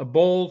us a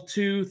bowl,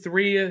 2,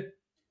 3,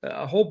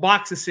 a whole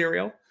box of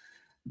cereal.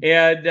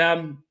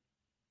 And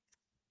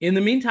in the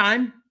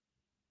meantime,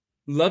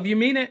 love you,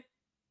 mean it.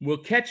 We'll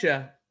catch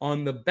you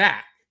on the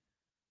back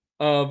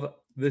of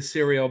the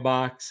cereal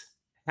box.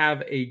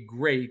 Have a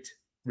great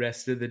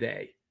rest of the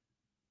day.